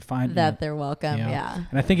free and find that they're welcome. Yeah.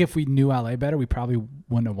 And I think if we knew LA better, we probably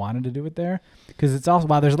wouldn't have wanted to do it there, because it's also,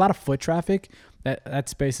 while there's a lot of foot traffic, that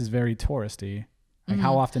space is very touristy. Like,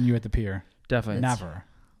 how often are you at the pier? Definitely Never.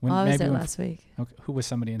 I was there last week. Okay, who was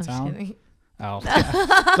somebody in I'm town? kidding. Oh,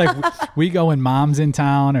 like we go when mom's in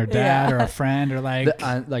town, or dad, or a friend, or like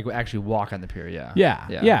we actually walk on the pier.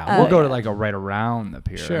 Yeah. We'll go to like a right around the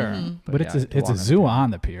pier. Sure, but it's a zoo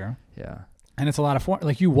on the pier. Yeah, and it's a lot of fun.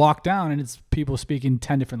 Like, you walk down and it's people speaking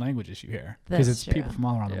 10 different languages you hear, because it's people from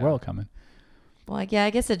all around the world coming. Well, I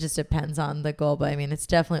guess it just depends on the goal, but I mean, it's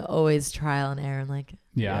definitely always trial and error. And like,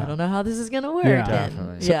 I don't know how this is gonna work. Yeah,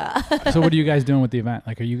 definitely. So what are you guys doing with the event?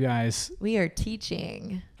 Like, are you guys? We are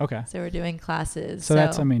teaching. Okay. So we're doing classes. So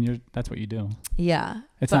that's that's what you do. Yeah.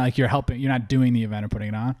 It's not like you're not doing the event or putting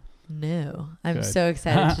it on. No, I'm so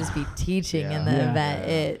excited to just be teaching in the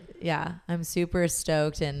event. I'm super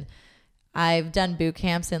stoked, and I've done boot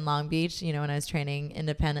camps in Long Beach, when I was training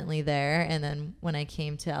independently there, and then when I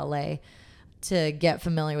came to LA to get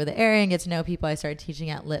familiar with the area and get to know people, I started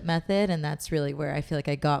teaching at Lit Method, and that's really where I feel like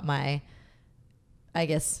I got my, I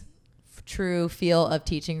guess, true feel of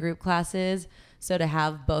teaching group classes. So to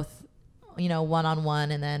have both,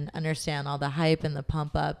 one-on-one, and then understand all the hype and the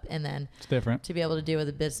pump up, and then it's different to be able to do with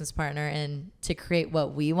a business partner and to create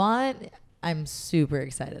what we want, I'm super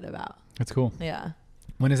excited about. That's cool. Yeah.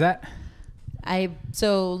 When is that?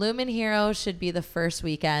 So Lumen Hero should be the first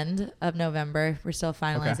weekend of November. We're still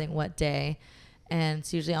finalizing what day, and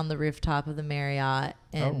it's usually on the rooftop of the Marriott,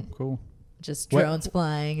 and cool. Just drones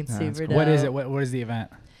flying and super dope. What is it? What is the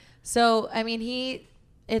event? So I mean,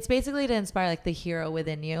 it's basically to inspire like the hero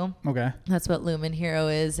within you. Okay. That's what Lumen Hero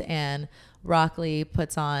is, and Rockley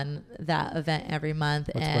puts on that event every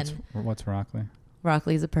month. What's Rockley?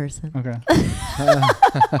 Rockley's a person. Okay.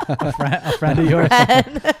 a friend of yours.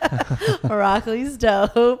 Rockley's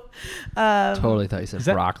dope. Totally thought you said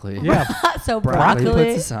broccoli. Yeah. So broccoli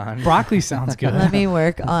puts us on. Broccoli sounds good. Let me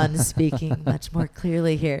work on speaking much more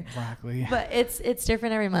clearly here. Broccoli. But it's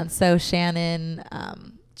different every month. So Shannon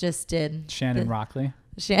just did. Shannon Rockley.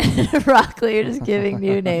 Shannon Rockley, you're just giving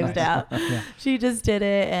new names Nice. out. Yeah. She just did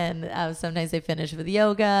it, and sometimes they finish with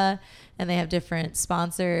yoga, and they have different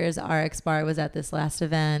sponsors. RX Bar was at this last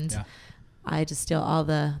event. Yeah. I just steal all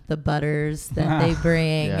the butters that they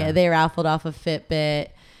bring. Yeah. They raffled off a Fitbit.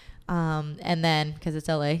 And then, because it's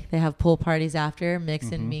LA, they have pool parties after,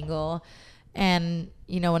 mix and mingle. And,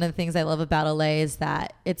 one of the things I love about LA is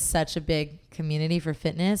that it's such a big community for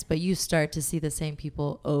fitness, but you start to see the same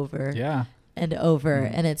people over and over.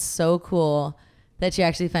 And it's so cool that you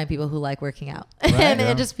actually find people who like working out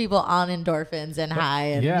and just people on endorphins and high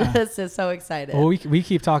and just so excited. Well, we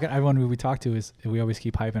keep talking. Everyone who we talk to we always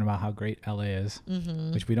keep hyping about how great LA is,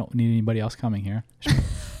 which we don't need anybody else coming here.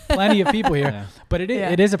 Plenty of people here, but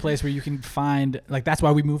it is a place where you can find, like, that's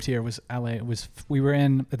why we moved here. Was LA? We were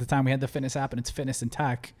in at the time, we had the fitness app, and it's fitness and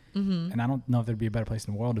tech. And I don't know if there'd be a better place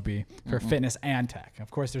in the world to be for fitness and tech.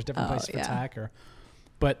 Of course, there's different places for tech,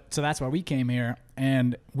 But so that's why we came here,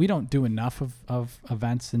 and we don't do enough of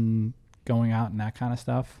events and going out and that kind of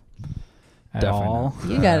stuff at Definitely all. not.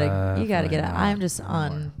 You gotta get out. not I'm just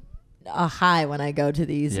on a high when I go to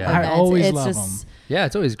these Yeah. events. I always it's love just, them. Yeah,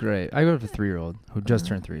 it's always great. I go with a 3-year-old who just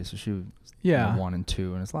turned 3, so she was Yeah. 1 and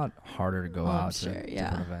 2, and it's a lot harder to go Oh, I'm out sure, to yeah.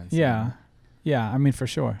 different events. Yeah. Yeah. I mean, for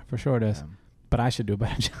sure it is. Yeah. But I should do a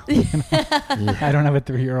better job. You know? I don't have a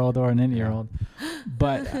 3-year-old or an 8-year-old,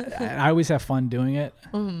 but I always have fun doing it.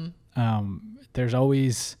 There's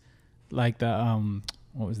always like the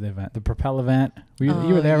what was the event? The Propel event. You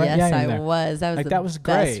were there, right? Yes, Yeah, you were I there. was. That was Like the that was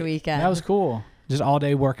best great. weekend. That was cool. Just all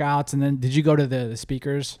day workouts, and then did you go to the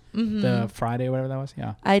speakers the Friday, whatever that was?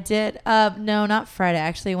 Yeah. I did. No, not Friday. I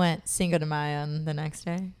actually went Cinco de Mayo on the next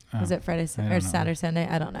day. Was Oh, it Friday I or don't know. Saturday, Sunday?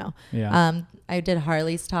 I don't know. Yeah. I did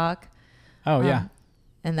Harley's talk. Oh yeah.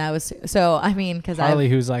 And that was so. I mean, because Harley,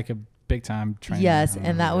 who's like a big time trainer. yes, I don't know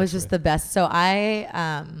and who that he was works just with. the best. So I,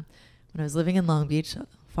 when I was living in Long Beach,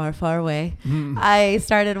 far, far away, Mm. I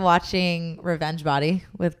started watching Revenge Body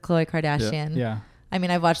with Khloe Kardashian. Yeah. I mean,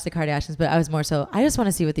 I've watched the Kardashians, but I was more so, I just want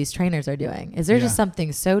to see what these trainers are doing. Is there Yeah. just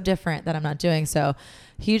something so different that I'm not doing? So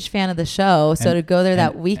huge fan of the show. So And- to go there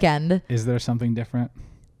that and- weekend, Is there something different?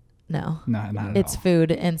 no, No, not at it's all.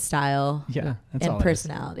 food and style Yeah. That's all and it is.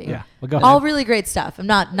 personality. Yeah. Well, go All ahead. really great stuff. I'm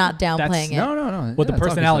not downplaying it. No. Well, Yeah, the it's all good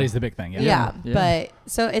personality is stuff. the big thing. Yeah. Yeah, Yeah. but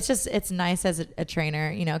so it's nice as a trainer,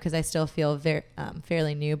 you know, because I still feel very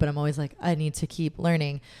fairly new, but I'm always like, I need to keep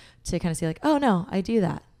learning to kind of see like, oh no, I do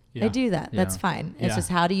that. Yeah. I do that. That's Yeah. fine. It's Yeah. just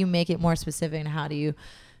how do you make it more specific and how do you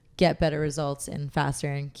get better results and faster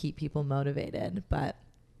and keep people motivated. But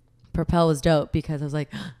Propel was dope because I was like,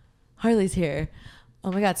 Harley's here.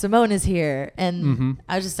 Oh my God, Simone is here. And Mhm.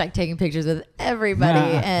 I was just like taking pictures with everybody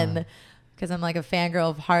and because I'm like a fangirl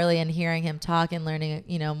of Harley and hearing him talk and learning,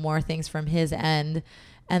 you know, more things from his end.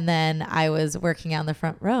 And then I was working out in the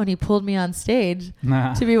front row and he pulled me on stage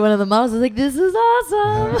Nah. to be one of the models. I was like, this is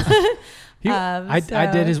awesome. I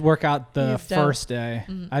so did his workout the he's dope. first day.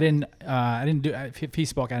 I didn't do. If he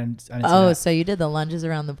spoke, I didn't see Oh, that. so you did the lunges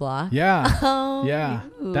around the block? Yeah. Oh, Yeah,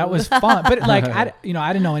 ooh. that was fun. But like, I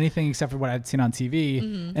didn't know anything except for what I'd seen on TV,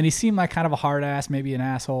 Mm-hmm. and he seemed like kind of a hard ass, maybe an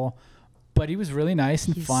asshole, but he was really nice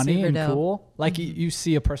and He's funny super and dope. cool. Like you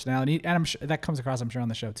see a personality, and I'm sure that comes across. I'm sure on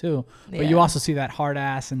the show too. But Yeah. you also see that hard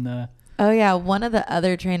ass and the Oh yeah, one of the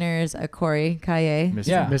other trainers, Corey Kaye. Mr.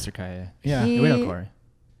 Yeah. Mr. Kaye. yeah. He- We know Corey.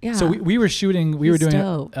 Yeah. So we were shooting. We were He's doing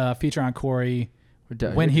dope. a feature on Corey We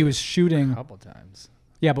when he was a shooting. couple times.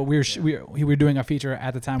 Yeah, but we were doing a feature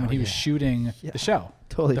at the time when he was yeah. shooting Yeah. the show.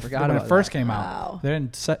 Totally The- forgot when about it first that. came Wow. out. They're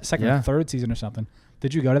in second Yeah. or third season or something.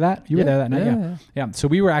 Did you go to that? You were there that night. Yeah. Yeah. So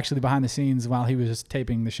we were actually behind the scenes while he was just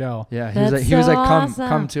taping the show. Yeah, he That's was like, so come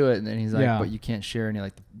awesome. to it, and then he's like, Yeah. but you can't share any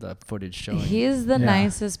like the footage showing. He's the Yeah.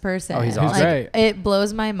 nicest person. Oh, he's awesome. He's Like, great. it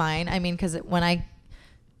blows my mind. I mean, because when I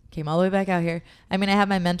came all the way back out here, I mean, I have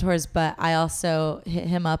my mentors, but I also hit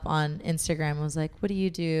him up on Instagram and was like, what do you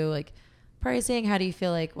do? Like pricing, how do you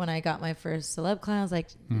feel like when I got my first celeb client? I was like,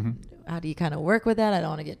 how do you kind of work with that? I don't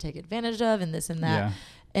want to get taken advantage of and this and that. Yeah.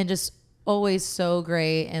 And just always so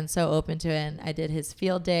great and so open to it. And I did his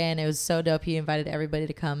field day and it was so dope. He invited everybody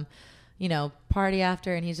to come, you know, party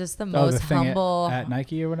after. And he's just the Oh, most the thing humble. at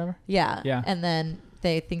Nike or whatever. Yeah. Yeah. And then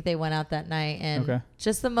they think they went out that night and Okay.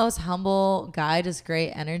 just the most humble guy, just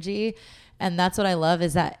great energy. And that's what I love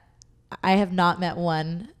is that I have not met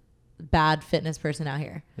one bad fitness person out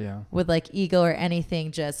here Yeah. with like ego or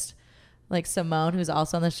anything. Just like Simone, who's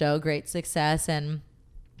also on the show, great success. And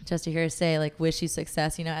just to hear her say like, wish you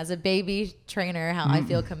success, you know, as a baby trainer, how I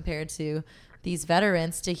feel compared to these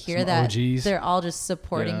veterans to hear Some that OGs. they're all just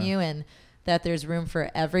supporting Yeah. you and that there's room for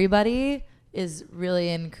everybody is really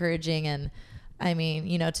encouraging. And I mean,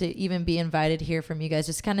 you know, to even be invited here from you guys,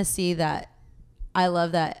 just kind of see that I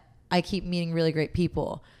love that I keep meeting really great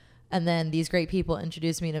people. And then these great people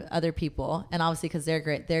introduce me to other people. And obviously because they're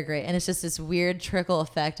great. And it's just this weird trickle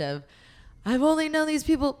effect of, I've only known these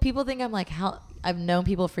people. People think I'm like, how I've known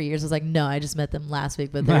people for years. I was like, no, I just met them last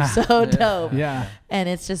week, but they're so dope. Yeah. And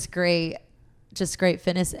it's just great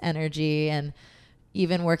fitness energy. And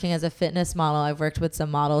even working as a fitness model, I've worked with some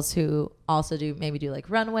models who also do like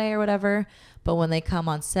runway or whatever. But when they come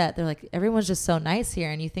on set, they're like, everyone's just so nice here.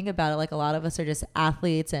 And you think about it, like a lot of us are just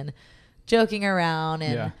athletes and joking around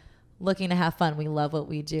and Yeah. looking to have fun. We love what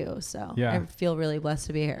we do. So Yeah. I feel really blessed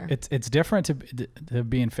to be here. It's different to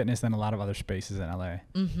be in fitness than a lot of other spaces in LA.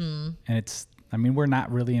 Mm-hmm. And I mean, we're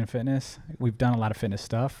not really in fitness. We've done a lot of fitness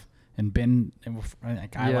stuff and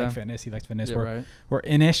like I Yeah. like fitness. He likes fitness. Yeah, right. We're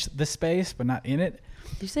in-ish the space, but not in it.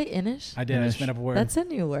 Did you say Inish? I did. I just In-ish. made up a word. That's a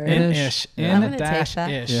new word. In-ish. Yeah. I'm In gonna dash take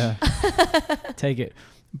that. ish. Yeah. Take it.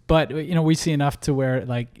 But we see enough to where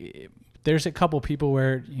like there's a couple people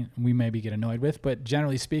where we maybe get annoyed with, but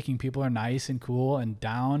generally speaking, people are nice and cool and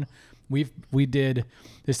down. We did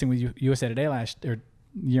this thing with USA Today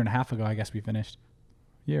year and a half ago. I guess we finished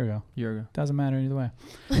year ago. Doesn't matter either way.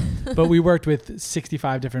 But we worked with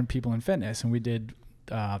 65 different people in fitness, and we did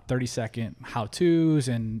 30-second how-tos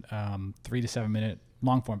and 3 to 7 minute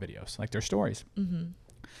long form videos, like their stories. Mm-hmm.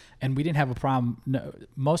 And we didn't have a problem. No,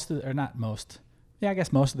 most of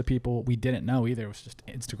the people we didn't know either. It was just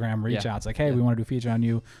Instagram reach outs like, hey, we want to do a feature on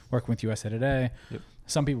you, working with USA Today. Yep.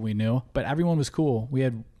 Some people we knew, but everyone was cool. We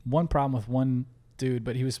had one problem with one dude,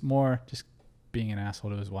 but he was more just being an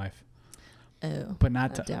asshole to his wife. Oh, but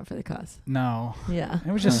not down for the cause. No. Yeah.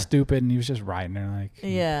 It was just stupid, and he was just riding her like.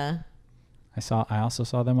 Yeah. I also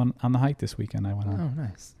saw them on the hike this weekend. I went on. Oh,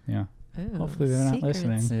 nice. Yeah. Ooh, hopefully they're secrets.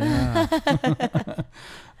 not listening.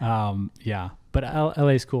 Yeah. But LA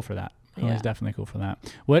is cool for that. LA is definitely cool for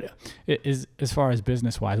that. What is, as far as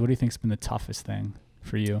business wise, what do you think's been the toughest thing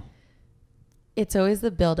for you? It's always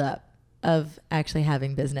the build up of actually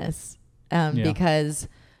having business. Because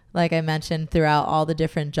like I mentioned, throughout all the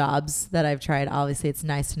different jobs that I've tried, obviously it's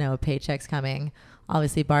nice to know a paycheck's coming.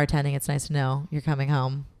 Obviously bartending, it's nice to know you're coming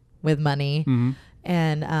home with money. Mm-hmm.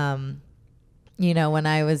 And, when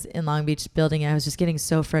I was in Long Beach building, I was just getting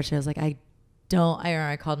so frustrated. I was like, I remember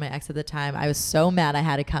I called my ex at the time. I was so mad I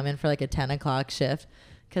had to come in for like a 10 o'clock shift,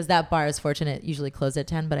 because that bar is fortunate, usually closed at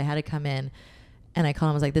 10, but I had to come in, and I called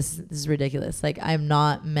him. I was like, this is ridiculous. Like, I'm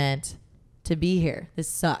not meant to be here. This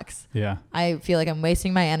sucks. Yeah. I feel like I'm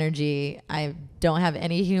wasting my energy. I don't have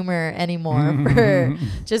any humor anymore for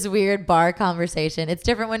just weird bar conversation. It's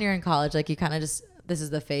different when you're in college. Like, you kind of just, this is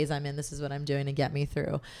the phase I'm in. This is what I'm doing to get me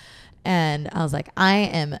through. And I was like, I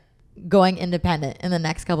am going independent in the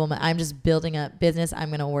next couple of months. I'm just building up business. I'm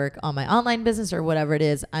going to work on my online business or whatever it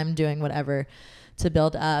is. I'm doing whatever to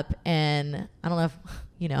build up. And I don't know if,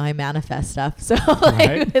 I manifest stuff. So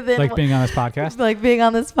like being on this podcast. Like being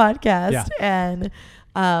on this podcast. Yeah. And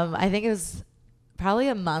I think it was probably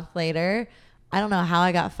a month later. I don't know how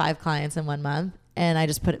I got 5 clients in 1 month, and I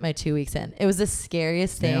just put my 2 weeks in. It was the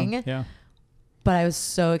scariest thing. Yeah. But I was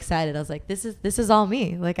so excited. I was like, this is all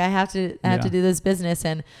me. Like, I have to do this business.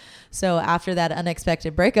 And so after that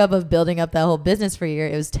unexpected breakup of building up that whole business for a year,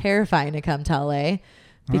 it was terrifying to come to LA,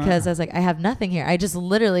 because I was like, I have nothing here. I just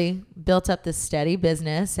literally built up this steady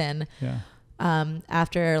business. And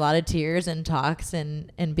after a lot of tears and talks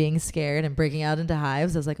and being scared and breaking out into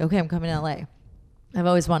hives, I was like, okay, I'm coming to LA. I've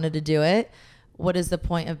always wanted to do it. What is the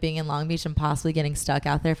point of being in Long Beach and possibly getting stuck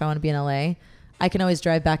out there if I want to be in LA? I can always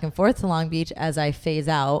drive back and forth to Long Beach as I phase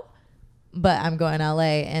out, but I'm going to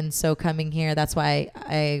LA. And so coming here, that's why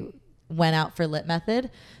I went out for LIT method,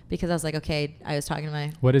 because I was like, okay, I was talking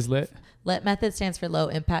to What is LIT? LIT method stands for low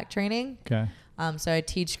impact training. Okay. So I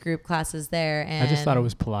teach group classes there. And I just thought it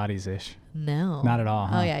was Pilates-ish. No. Not at all.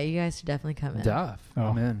 Huh? Oh yeah. You guys should definitely come in. Duff.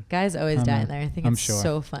 Oh, man. Guys always die in there. I think it's sure.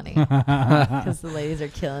 so funny because the ladies are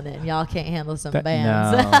killing it and y'all can't handle some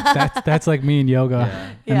bands. No, that's like me in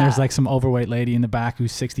yoga. Yeah. And there's like some overweight lady in the back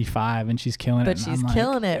who's 65 and she's killing it. But she's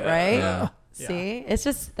killing it, right? Yeah. See, it's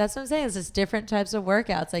just, that's what I'm saying. It's just different types of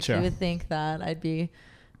workouts. Like, you would think that I'd be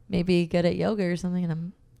maybe good at yoga or something, and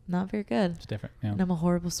I'm not very good. It's different. Yeah. And I'm a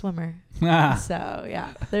horrible swimmer. So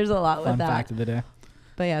yeah, there's a lot with that. Fun fact of the day.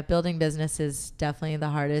 But yeah, building business is definitely the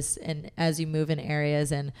hardest. And as you move in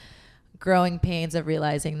areas and growing pains of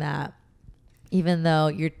realizing that even though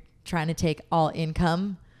you're trying to take all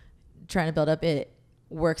income, trying to build up, it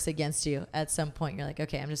works against you. At some point, you're like,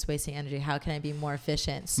 okay, I'm just wasting energy. How can I be more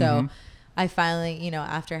efficient? So I finally,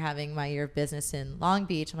 after having my year of business in Long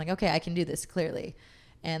Beach, I'm like, okay, I can do this clearly.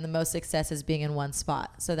 And the most success is being in one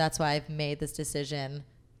spot. So that's why I've made this decision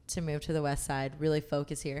to move to the West Side, really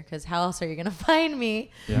focus here, because how else are you going to find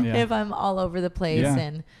me if I'm all over the place? Yeah.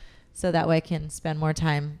 And so that way I can spend more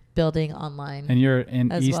time building online. And you're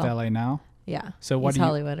in East LA now? Yeah. So what East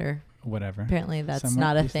Hollywood or whatever. Apparently that's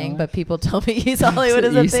Somewhere not a East thing, LA? but people told me East Hollywood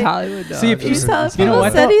is a East thing. Hollywood, no, See, if East Hollywood, you know people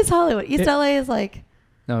what, said though? East Hollywood. East LA is like...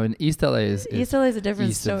 No, in East LA is East LA is a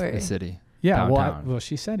different east story. of the city. Yeah, downtown. well,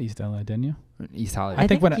 she said East LA, didn't you? East Hollywood. I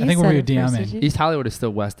think when we were DMing. East Hollywood is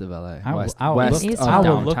still west of LA. I west will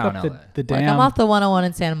of look downtown up LA. the Like, damn. I'm off the 101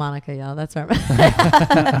 in Santa Monica, y'all. That's where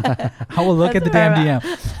I'm I will look at the That's damn where I'm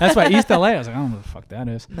DM. That's why East LA. I was like, I don't know what the fuck that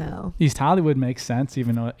is. No. East Hollywood makes sense,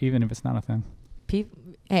 even if it's not a thing.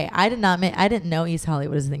 Hey, I didn't know East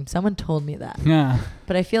Hollywood is a thing. Someone told me that. Yeah.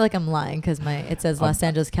 But I feel like I'm lying because it says Los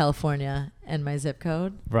Angeles, California, and my zip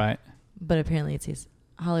code. Right. But apparently it's East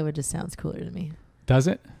Hollywood. Just sounds cooler to me. Does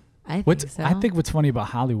it? I think so. I think what's funny about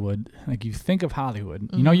Hollywood, like you think of Hollywood,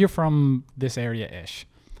 you know, you're from this area-ish.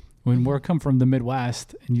 When we're come from the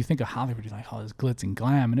Midwest and you think of Hollywood, you're like, oh, this glitz and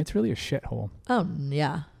glam, and it's really a shithole. Oh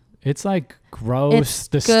yeah. It's like gross. It's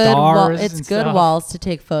the good stars. it's and good stuff. walls to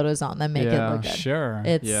take photos on that make it Yeah, look good. Sure.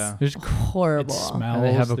 It's There's horrible. It smells. And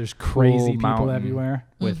they have a There's crazy cool people mountain everywhere.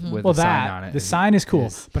 with Mhm. with Well, a sign that on it. the sign is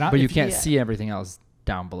cool, but you if can't yeah. see everything else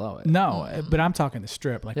down below it. No, Mm-mm. but I'm talking the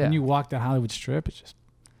strip. Like when Yeah. you walk that Hollywood strip, it's just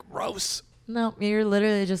gross. No, you're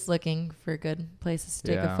literally just looking for good places to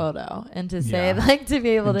take a Yeah. photo and to say Yeah. like to be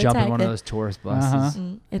able And to jump in tag one it. of those tourist buses.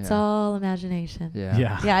 It's Yeah. all imagination.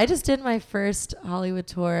 Yeah. Yeah, I just did my first Hollywood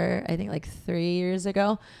tour, I think like 3 years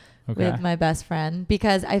ago Okay. with my best friend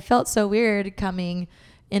because I felt so weird coming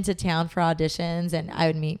into town for auditions and I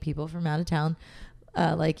would meet people from out of town.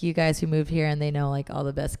 Like you guys who moved here and they know like all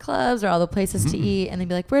the best clubs or all the places to eat and they'd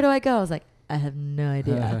be like, where do I go? I was like, I have no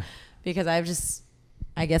idea because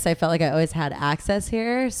I guess I felt like I always had access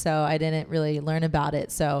here. So I didn't really learn about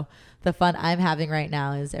it. So the fun I'm having right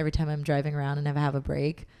now is every time I'm driving around and I have a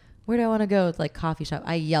break, where do I want to go? It's like coffee shop.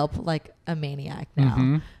 I Yelp like a maniac now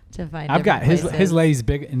Mhm. to find I've got different his places. lady's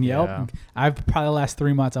big in Yelp. Yeah. I've probably the last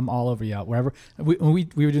 3 months I'm all over Yelp. Wherever when we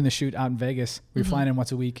were doing the shoot out in Vegas, we were flying in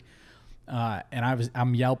once a week, and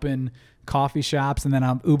I'm Yelping coffee shops and then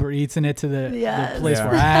I'm Uber Eatsing it to the Yes. place Yeah.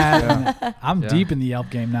 we're at. And I'm Yeah. deep in the Yelp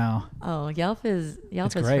game now. Oh, Yelp is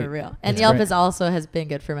It's for great. real, and It's Yelp great. is also has been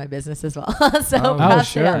good for my business as well. So Oh, props to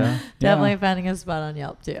sure. Yelp. Yeah. Definitely Yeah. finding a spot on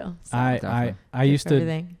Yelp too. So. I Definitely. I used to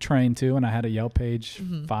everything. train too, and I had a Yelp page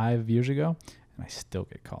Mhm. 5 years ago, and I still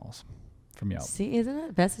get calls from Yelp. See, isn't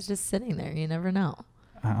it best? It's just sitting there. You never know.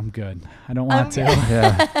 I'm good. I don't want to.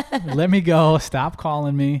 Yeah. Let me go. Stop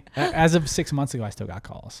calling me. As of 6 months ago, I still got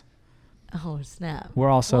calls. Oh snap! We're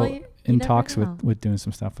also Well, you in never talks know. with doing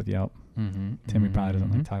some stuff with Yelp. Mm-hmm. Timmy probably doesn't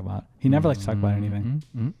like to talk about it. He never likes to talk about anything,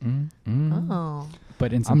 Oh,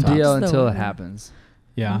 but in some I'm talks. DL That's the until word. it happens.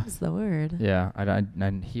 Yeah. That's the word. Yeah.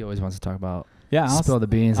 And he always wants to talk about Yeah. spill the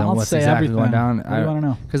beans I'll on what's say exactly everything. going down. What do you want to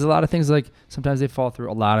know? Because a lot of things, like, sometimes they fall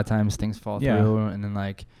through. A lot of times things fall Yeah. through, and then,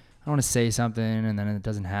 like, I want to say something, and then it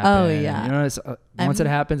doesn't happen. Oh, yeah. You know, it's, once it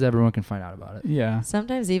I'm- happens, everyone can find out about it. Yeah.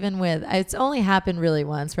 Sometimes even with it's only happened really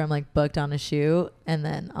once where I'm like booked on a shoot and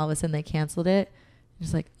then all of a sudden they canceled it.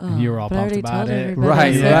 Just like, oh, And you were all but I pumped already about told it. everybody. Right,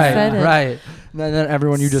 I'm so right, excited. right. And then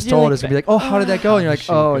everyone you just You're told like, is going to be like, oh, how did that go? And you're like,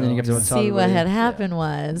 Shoot, oh, and then you go. get to tell See what everybody. had happened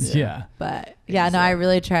was, Yeah. but yeah, no, I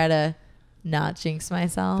really try to not jinx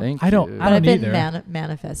myself. Thank I don't- you. I but don't I've been either.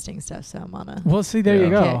 manifesting stuff, so I'm on a. Well, see, there you Yeah.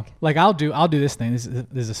 go. Kick. Like I'll do this thing. This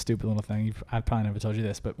is a stupid little thing. I've probably never told you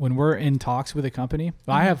this, but when we're in talks with a company,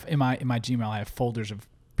 I have in my Gmail, I have folders of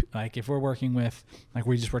like if we're working with like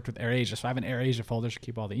we just worked with AirAsia, so I have an AirAsia folder to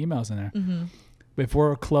keep all the emails in there. Mm-hmm. But if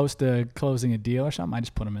we're close to closing a deal or something, I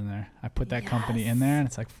just put them in there. I put that company in there, and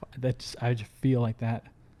it's like I just feel like that.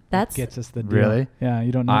 That's. Gets us the deal. Really? Yeah,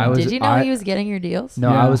 you don't know. I that. was- Did you know he was getting your deals? No,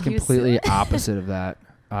 Yeah. I was He was completely so- opposite of that.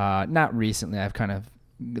 Not recently. I've kind of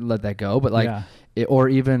let that go, but like, yeah. or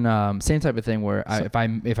even same type of thing where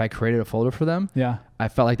if I created a folder for them, Yeah. I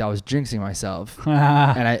felt like I was jinxing myself,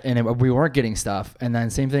 and we weren't getting stuff. And then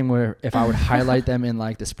same thing where if I would highlight them in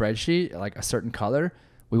like the spreadsheet, like a certain color,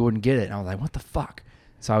 we wouldn't get it. And I was like, what the fuck?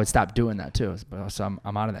 So I would stop doing that too. So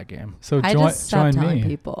I'm out of that game. So I join, just stopped join telling me.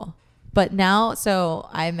 people. But now, so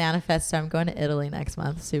I manifest. So I'm going to Italy next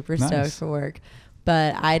month. Super stoked Nice. for work.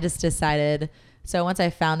 But I just decided. So once I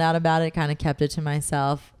found out about it, kind of kept it to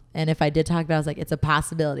myself. And if I did talk about it, I was like, it's a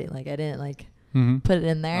possibility. Like I didn't like Mm-hmm. put it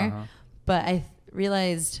in there. Uh-huh. But I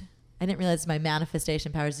didn't realize my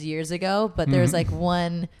manifestation powers years ago. But there was like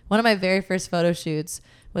one of my very first photo shoots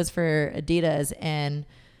was for Adidas, and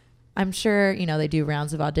I'm sure, you know, they do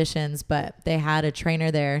rounds of auditions, but they had a trainer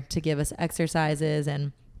there to give us exercises,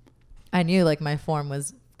 and I knew like my form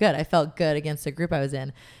was good. I felt good against the group I was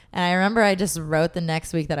in. And I remember I just wrote the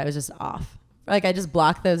next week that I was just off. Like I just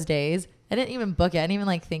blocked those days. I didn't even book it. I didn't even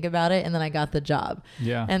like think about it. And then I got the job.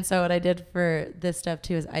 Yeah. And so what I did for this stuff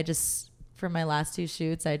too is for my last 2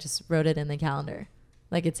 shoots, I just wrote it in the calendar.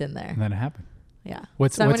 Like it's in there. And then it happened. Yeah.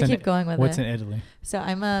 What's So I'm what's going to in keep going with What's it. in Italy? So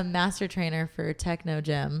I'm a master trainer for Techno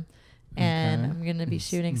Gym, and Okay. I'm going to be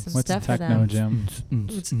shooting some What's stuff a for techno them. gym?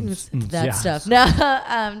 That Yeah. stuff.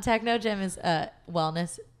 No, Techno Gym is a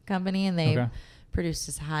wellness company, and they Okay. produce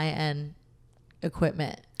this high-end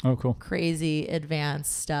equipment, Oh, cool. crazy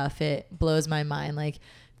advanced stuff. It blows my mind. Like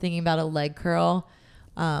thinking about a leg curl,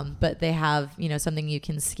 but they have, you know, something you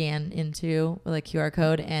can scan into with a QR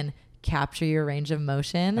code and capture your range of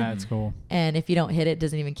motion. That's cool. And if you don't hit it, it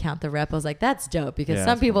doesn't even count the rep. I was like, that's dope, because Yeah,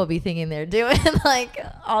 some that's people cool. be thinking they're doing like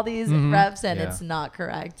all these Mhm. reps, and Yeah. it's not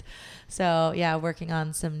correct. So yeah, working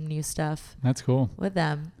on some new stuff That's cool. with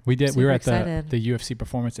them. We were Super at excited. the UFC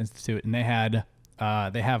Performance Institute, and they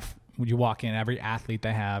have when you walk in, every athlete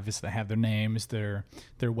they have their names, their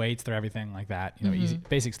weights, their everything like that, you know, easy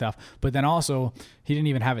basic stuff. But then also he didn't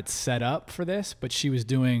even have it set up for this, but she was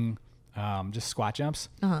doing just squat jumps.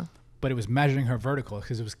 But it was measuring her vertical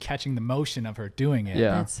because it was catching the motion of her doing it.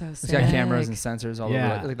 Yeah. That's so sick. It's got cameras and sensors all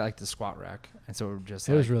Yeah. over, like the squat rack. And so just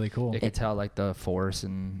It was really cool. It could tell like the force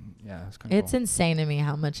and yeah, it's kind of It's insane to me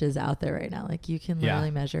how much is out there right now. Like you can Yeah. literally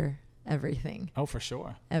measure everything. Oh, for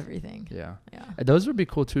sure. Everything. Yeah. Yeah. And those would be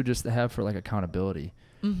cool too, just to have for like accountability.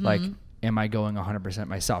 Like, am I going 100%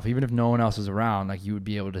 myself? Even if no one else is around, like you would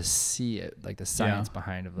be able to see it, like the science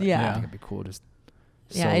behind it. Like, Yeah. I think it'd be cool just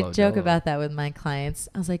Yeah, I solo joke dolo. about that with my clients.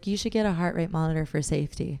 I was like, you should get a heart rate monitor for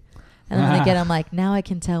safety. And then when they get, I'm like, now I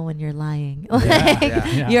can tell when you're lying. Like,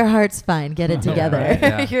 Yeah. your heart's fine. Get it together. Right,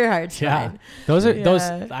 yeah. Your heart's fine. Those are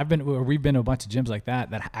Yeah. we've been to a bunch of gyms like that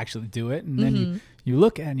actually do it, and then you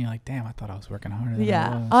look at it and you're like, damn, I thought I was working harder than I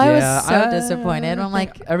Yeah. was. I was Yeah, so I disappointed. I'm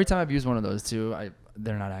think like, every time I've used one of those too,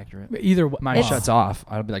 they're not accurate. Either Mine It's- shuts off.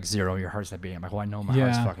 I'll be like 0, your heart's not beating. I'm like, well, I know my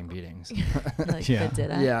heart's Yeah. fucking beating. So. like Yeah. but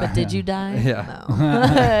did I? Yeah. But did you die? Yeah. No.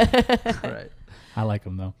 Right. I like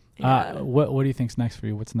them though. Yeah. What do you think's next for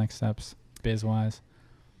you? What's next steps, biz wise?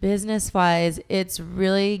 Business wise, it's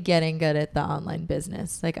really getting good at the online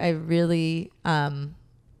business. Like I really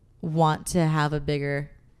want to have a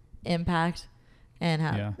bigger impact and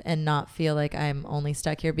have and not feel like I'm only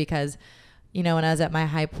stuck here because, you know, when I was at my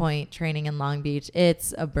high point training in Long Beach,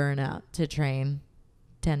 it's a burnout to train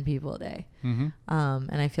 10 people a day. And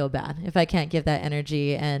I feel bad if I can't give that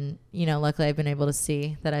energy. And, you know, luckily I've been able to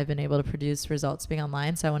see that I've been able to produce results being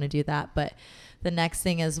online. So I want to do that. But the next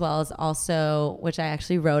thing as well is also, which I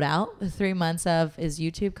actually wrote out 3 months of, is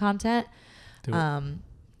YouTube content. Do it.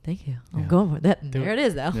 Thank you. I'm Yeah. going with that. Do There it. it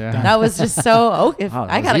is though. Yeah. That was just so, Wow, that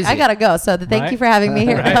I was easy. gotta go. So thank Right? you for having me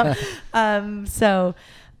here. Right. So,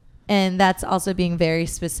 and that's also being very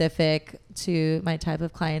specific to my type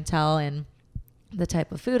of clientele and the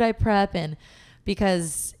type of food I prep. And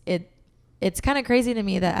because it's kind of crazy to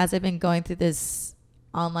me that as I've been going through this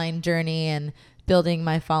online journey and building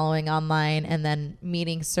my following online and then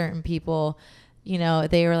meeting certain people, you know,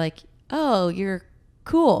 they were like, oh, you're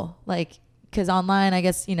cool. Like, because online, I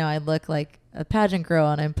guess, you know, I look like a pageant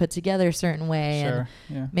girl and I'm put together a certain way. Sure.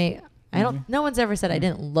 And Yeah. no one's ever said I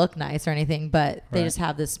didn't look nice or anything, but they Right. just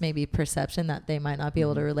have this maybe perception that they might not be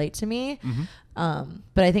able to relate to me.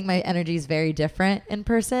 But I think my energy is very different in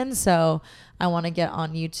person. So I want to get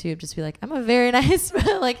on YouTube, just be like, I'm a very nice,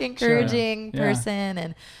 like encouraging Yeah. person.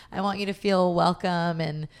 And I want you to feel welcome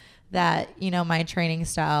and that, you know, my training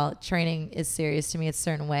is serious to me a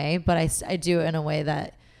certain way, but I do it in a way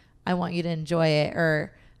that I want you to enjoy it,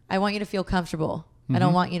 or I want you to feel comfortable. I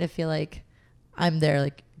don't want you to feel like I'm there,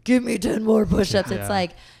 like, give me 10 more push-ups. Yeah. It's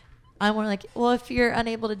like, I'm more like, well, if you're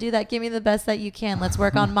unable to do that, give me the best that you can. Let's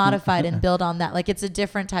work on modified and build on that. Like, it's a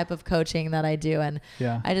different type of coaching that I do. And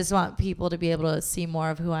Yeah. I just want people to be able to see more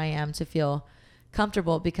of who I am, to feel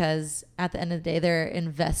comfortable, because at the end of the day, they're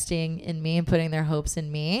investing in me and putting their hopes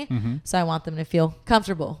in me. So I want them to feel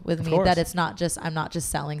comfortable with Of me, course. that it's not just, I'm not just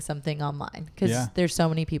selling something online, because Yeah. there's so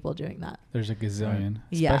many people doing that. There's a gazillion,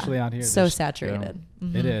 Yeah. especially out here. So There's- saturated.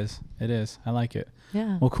 It is. It is. I like it.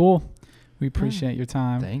 Yeah. Well, cool. We appreciate your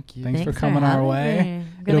time. Thank you. Thanks for coming our having way. me. I'm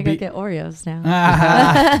It'll gonna go be- get Oreos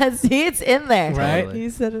now. See, it's in there. Right? Totally. You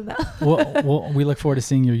said it now. We look forward to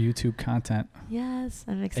seeing your YouTube content Yes,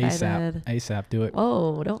 I'm excited. ASAP. Do it.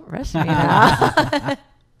 Oh, don't rush me now.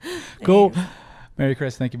 Cool. Thanks. Merry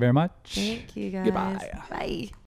Chris, thank you very much. Thank you guys. Goodbye. Bye.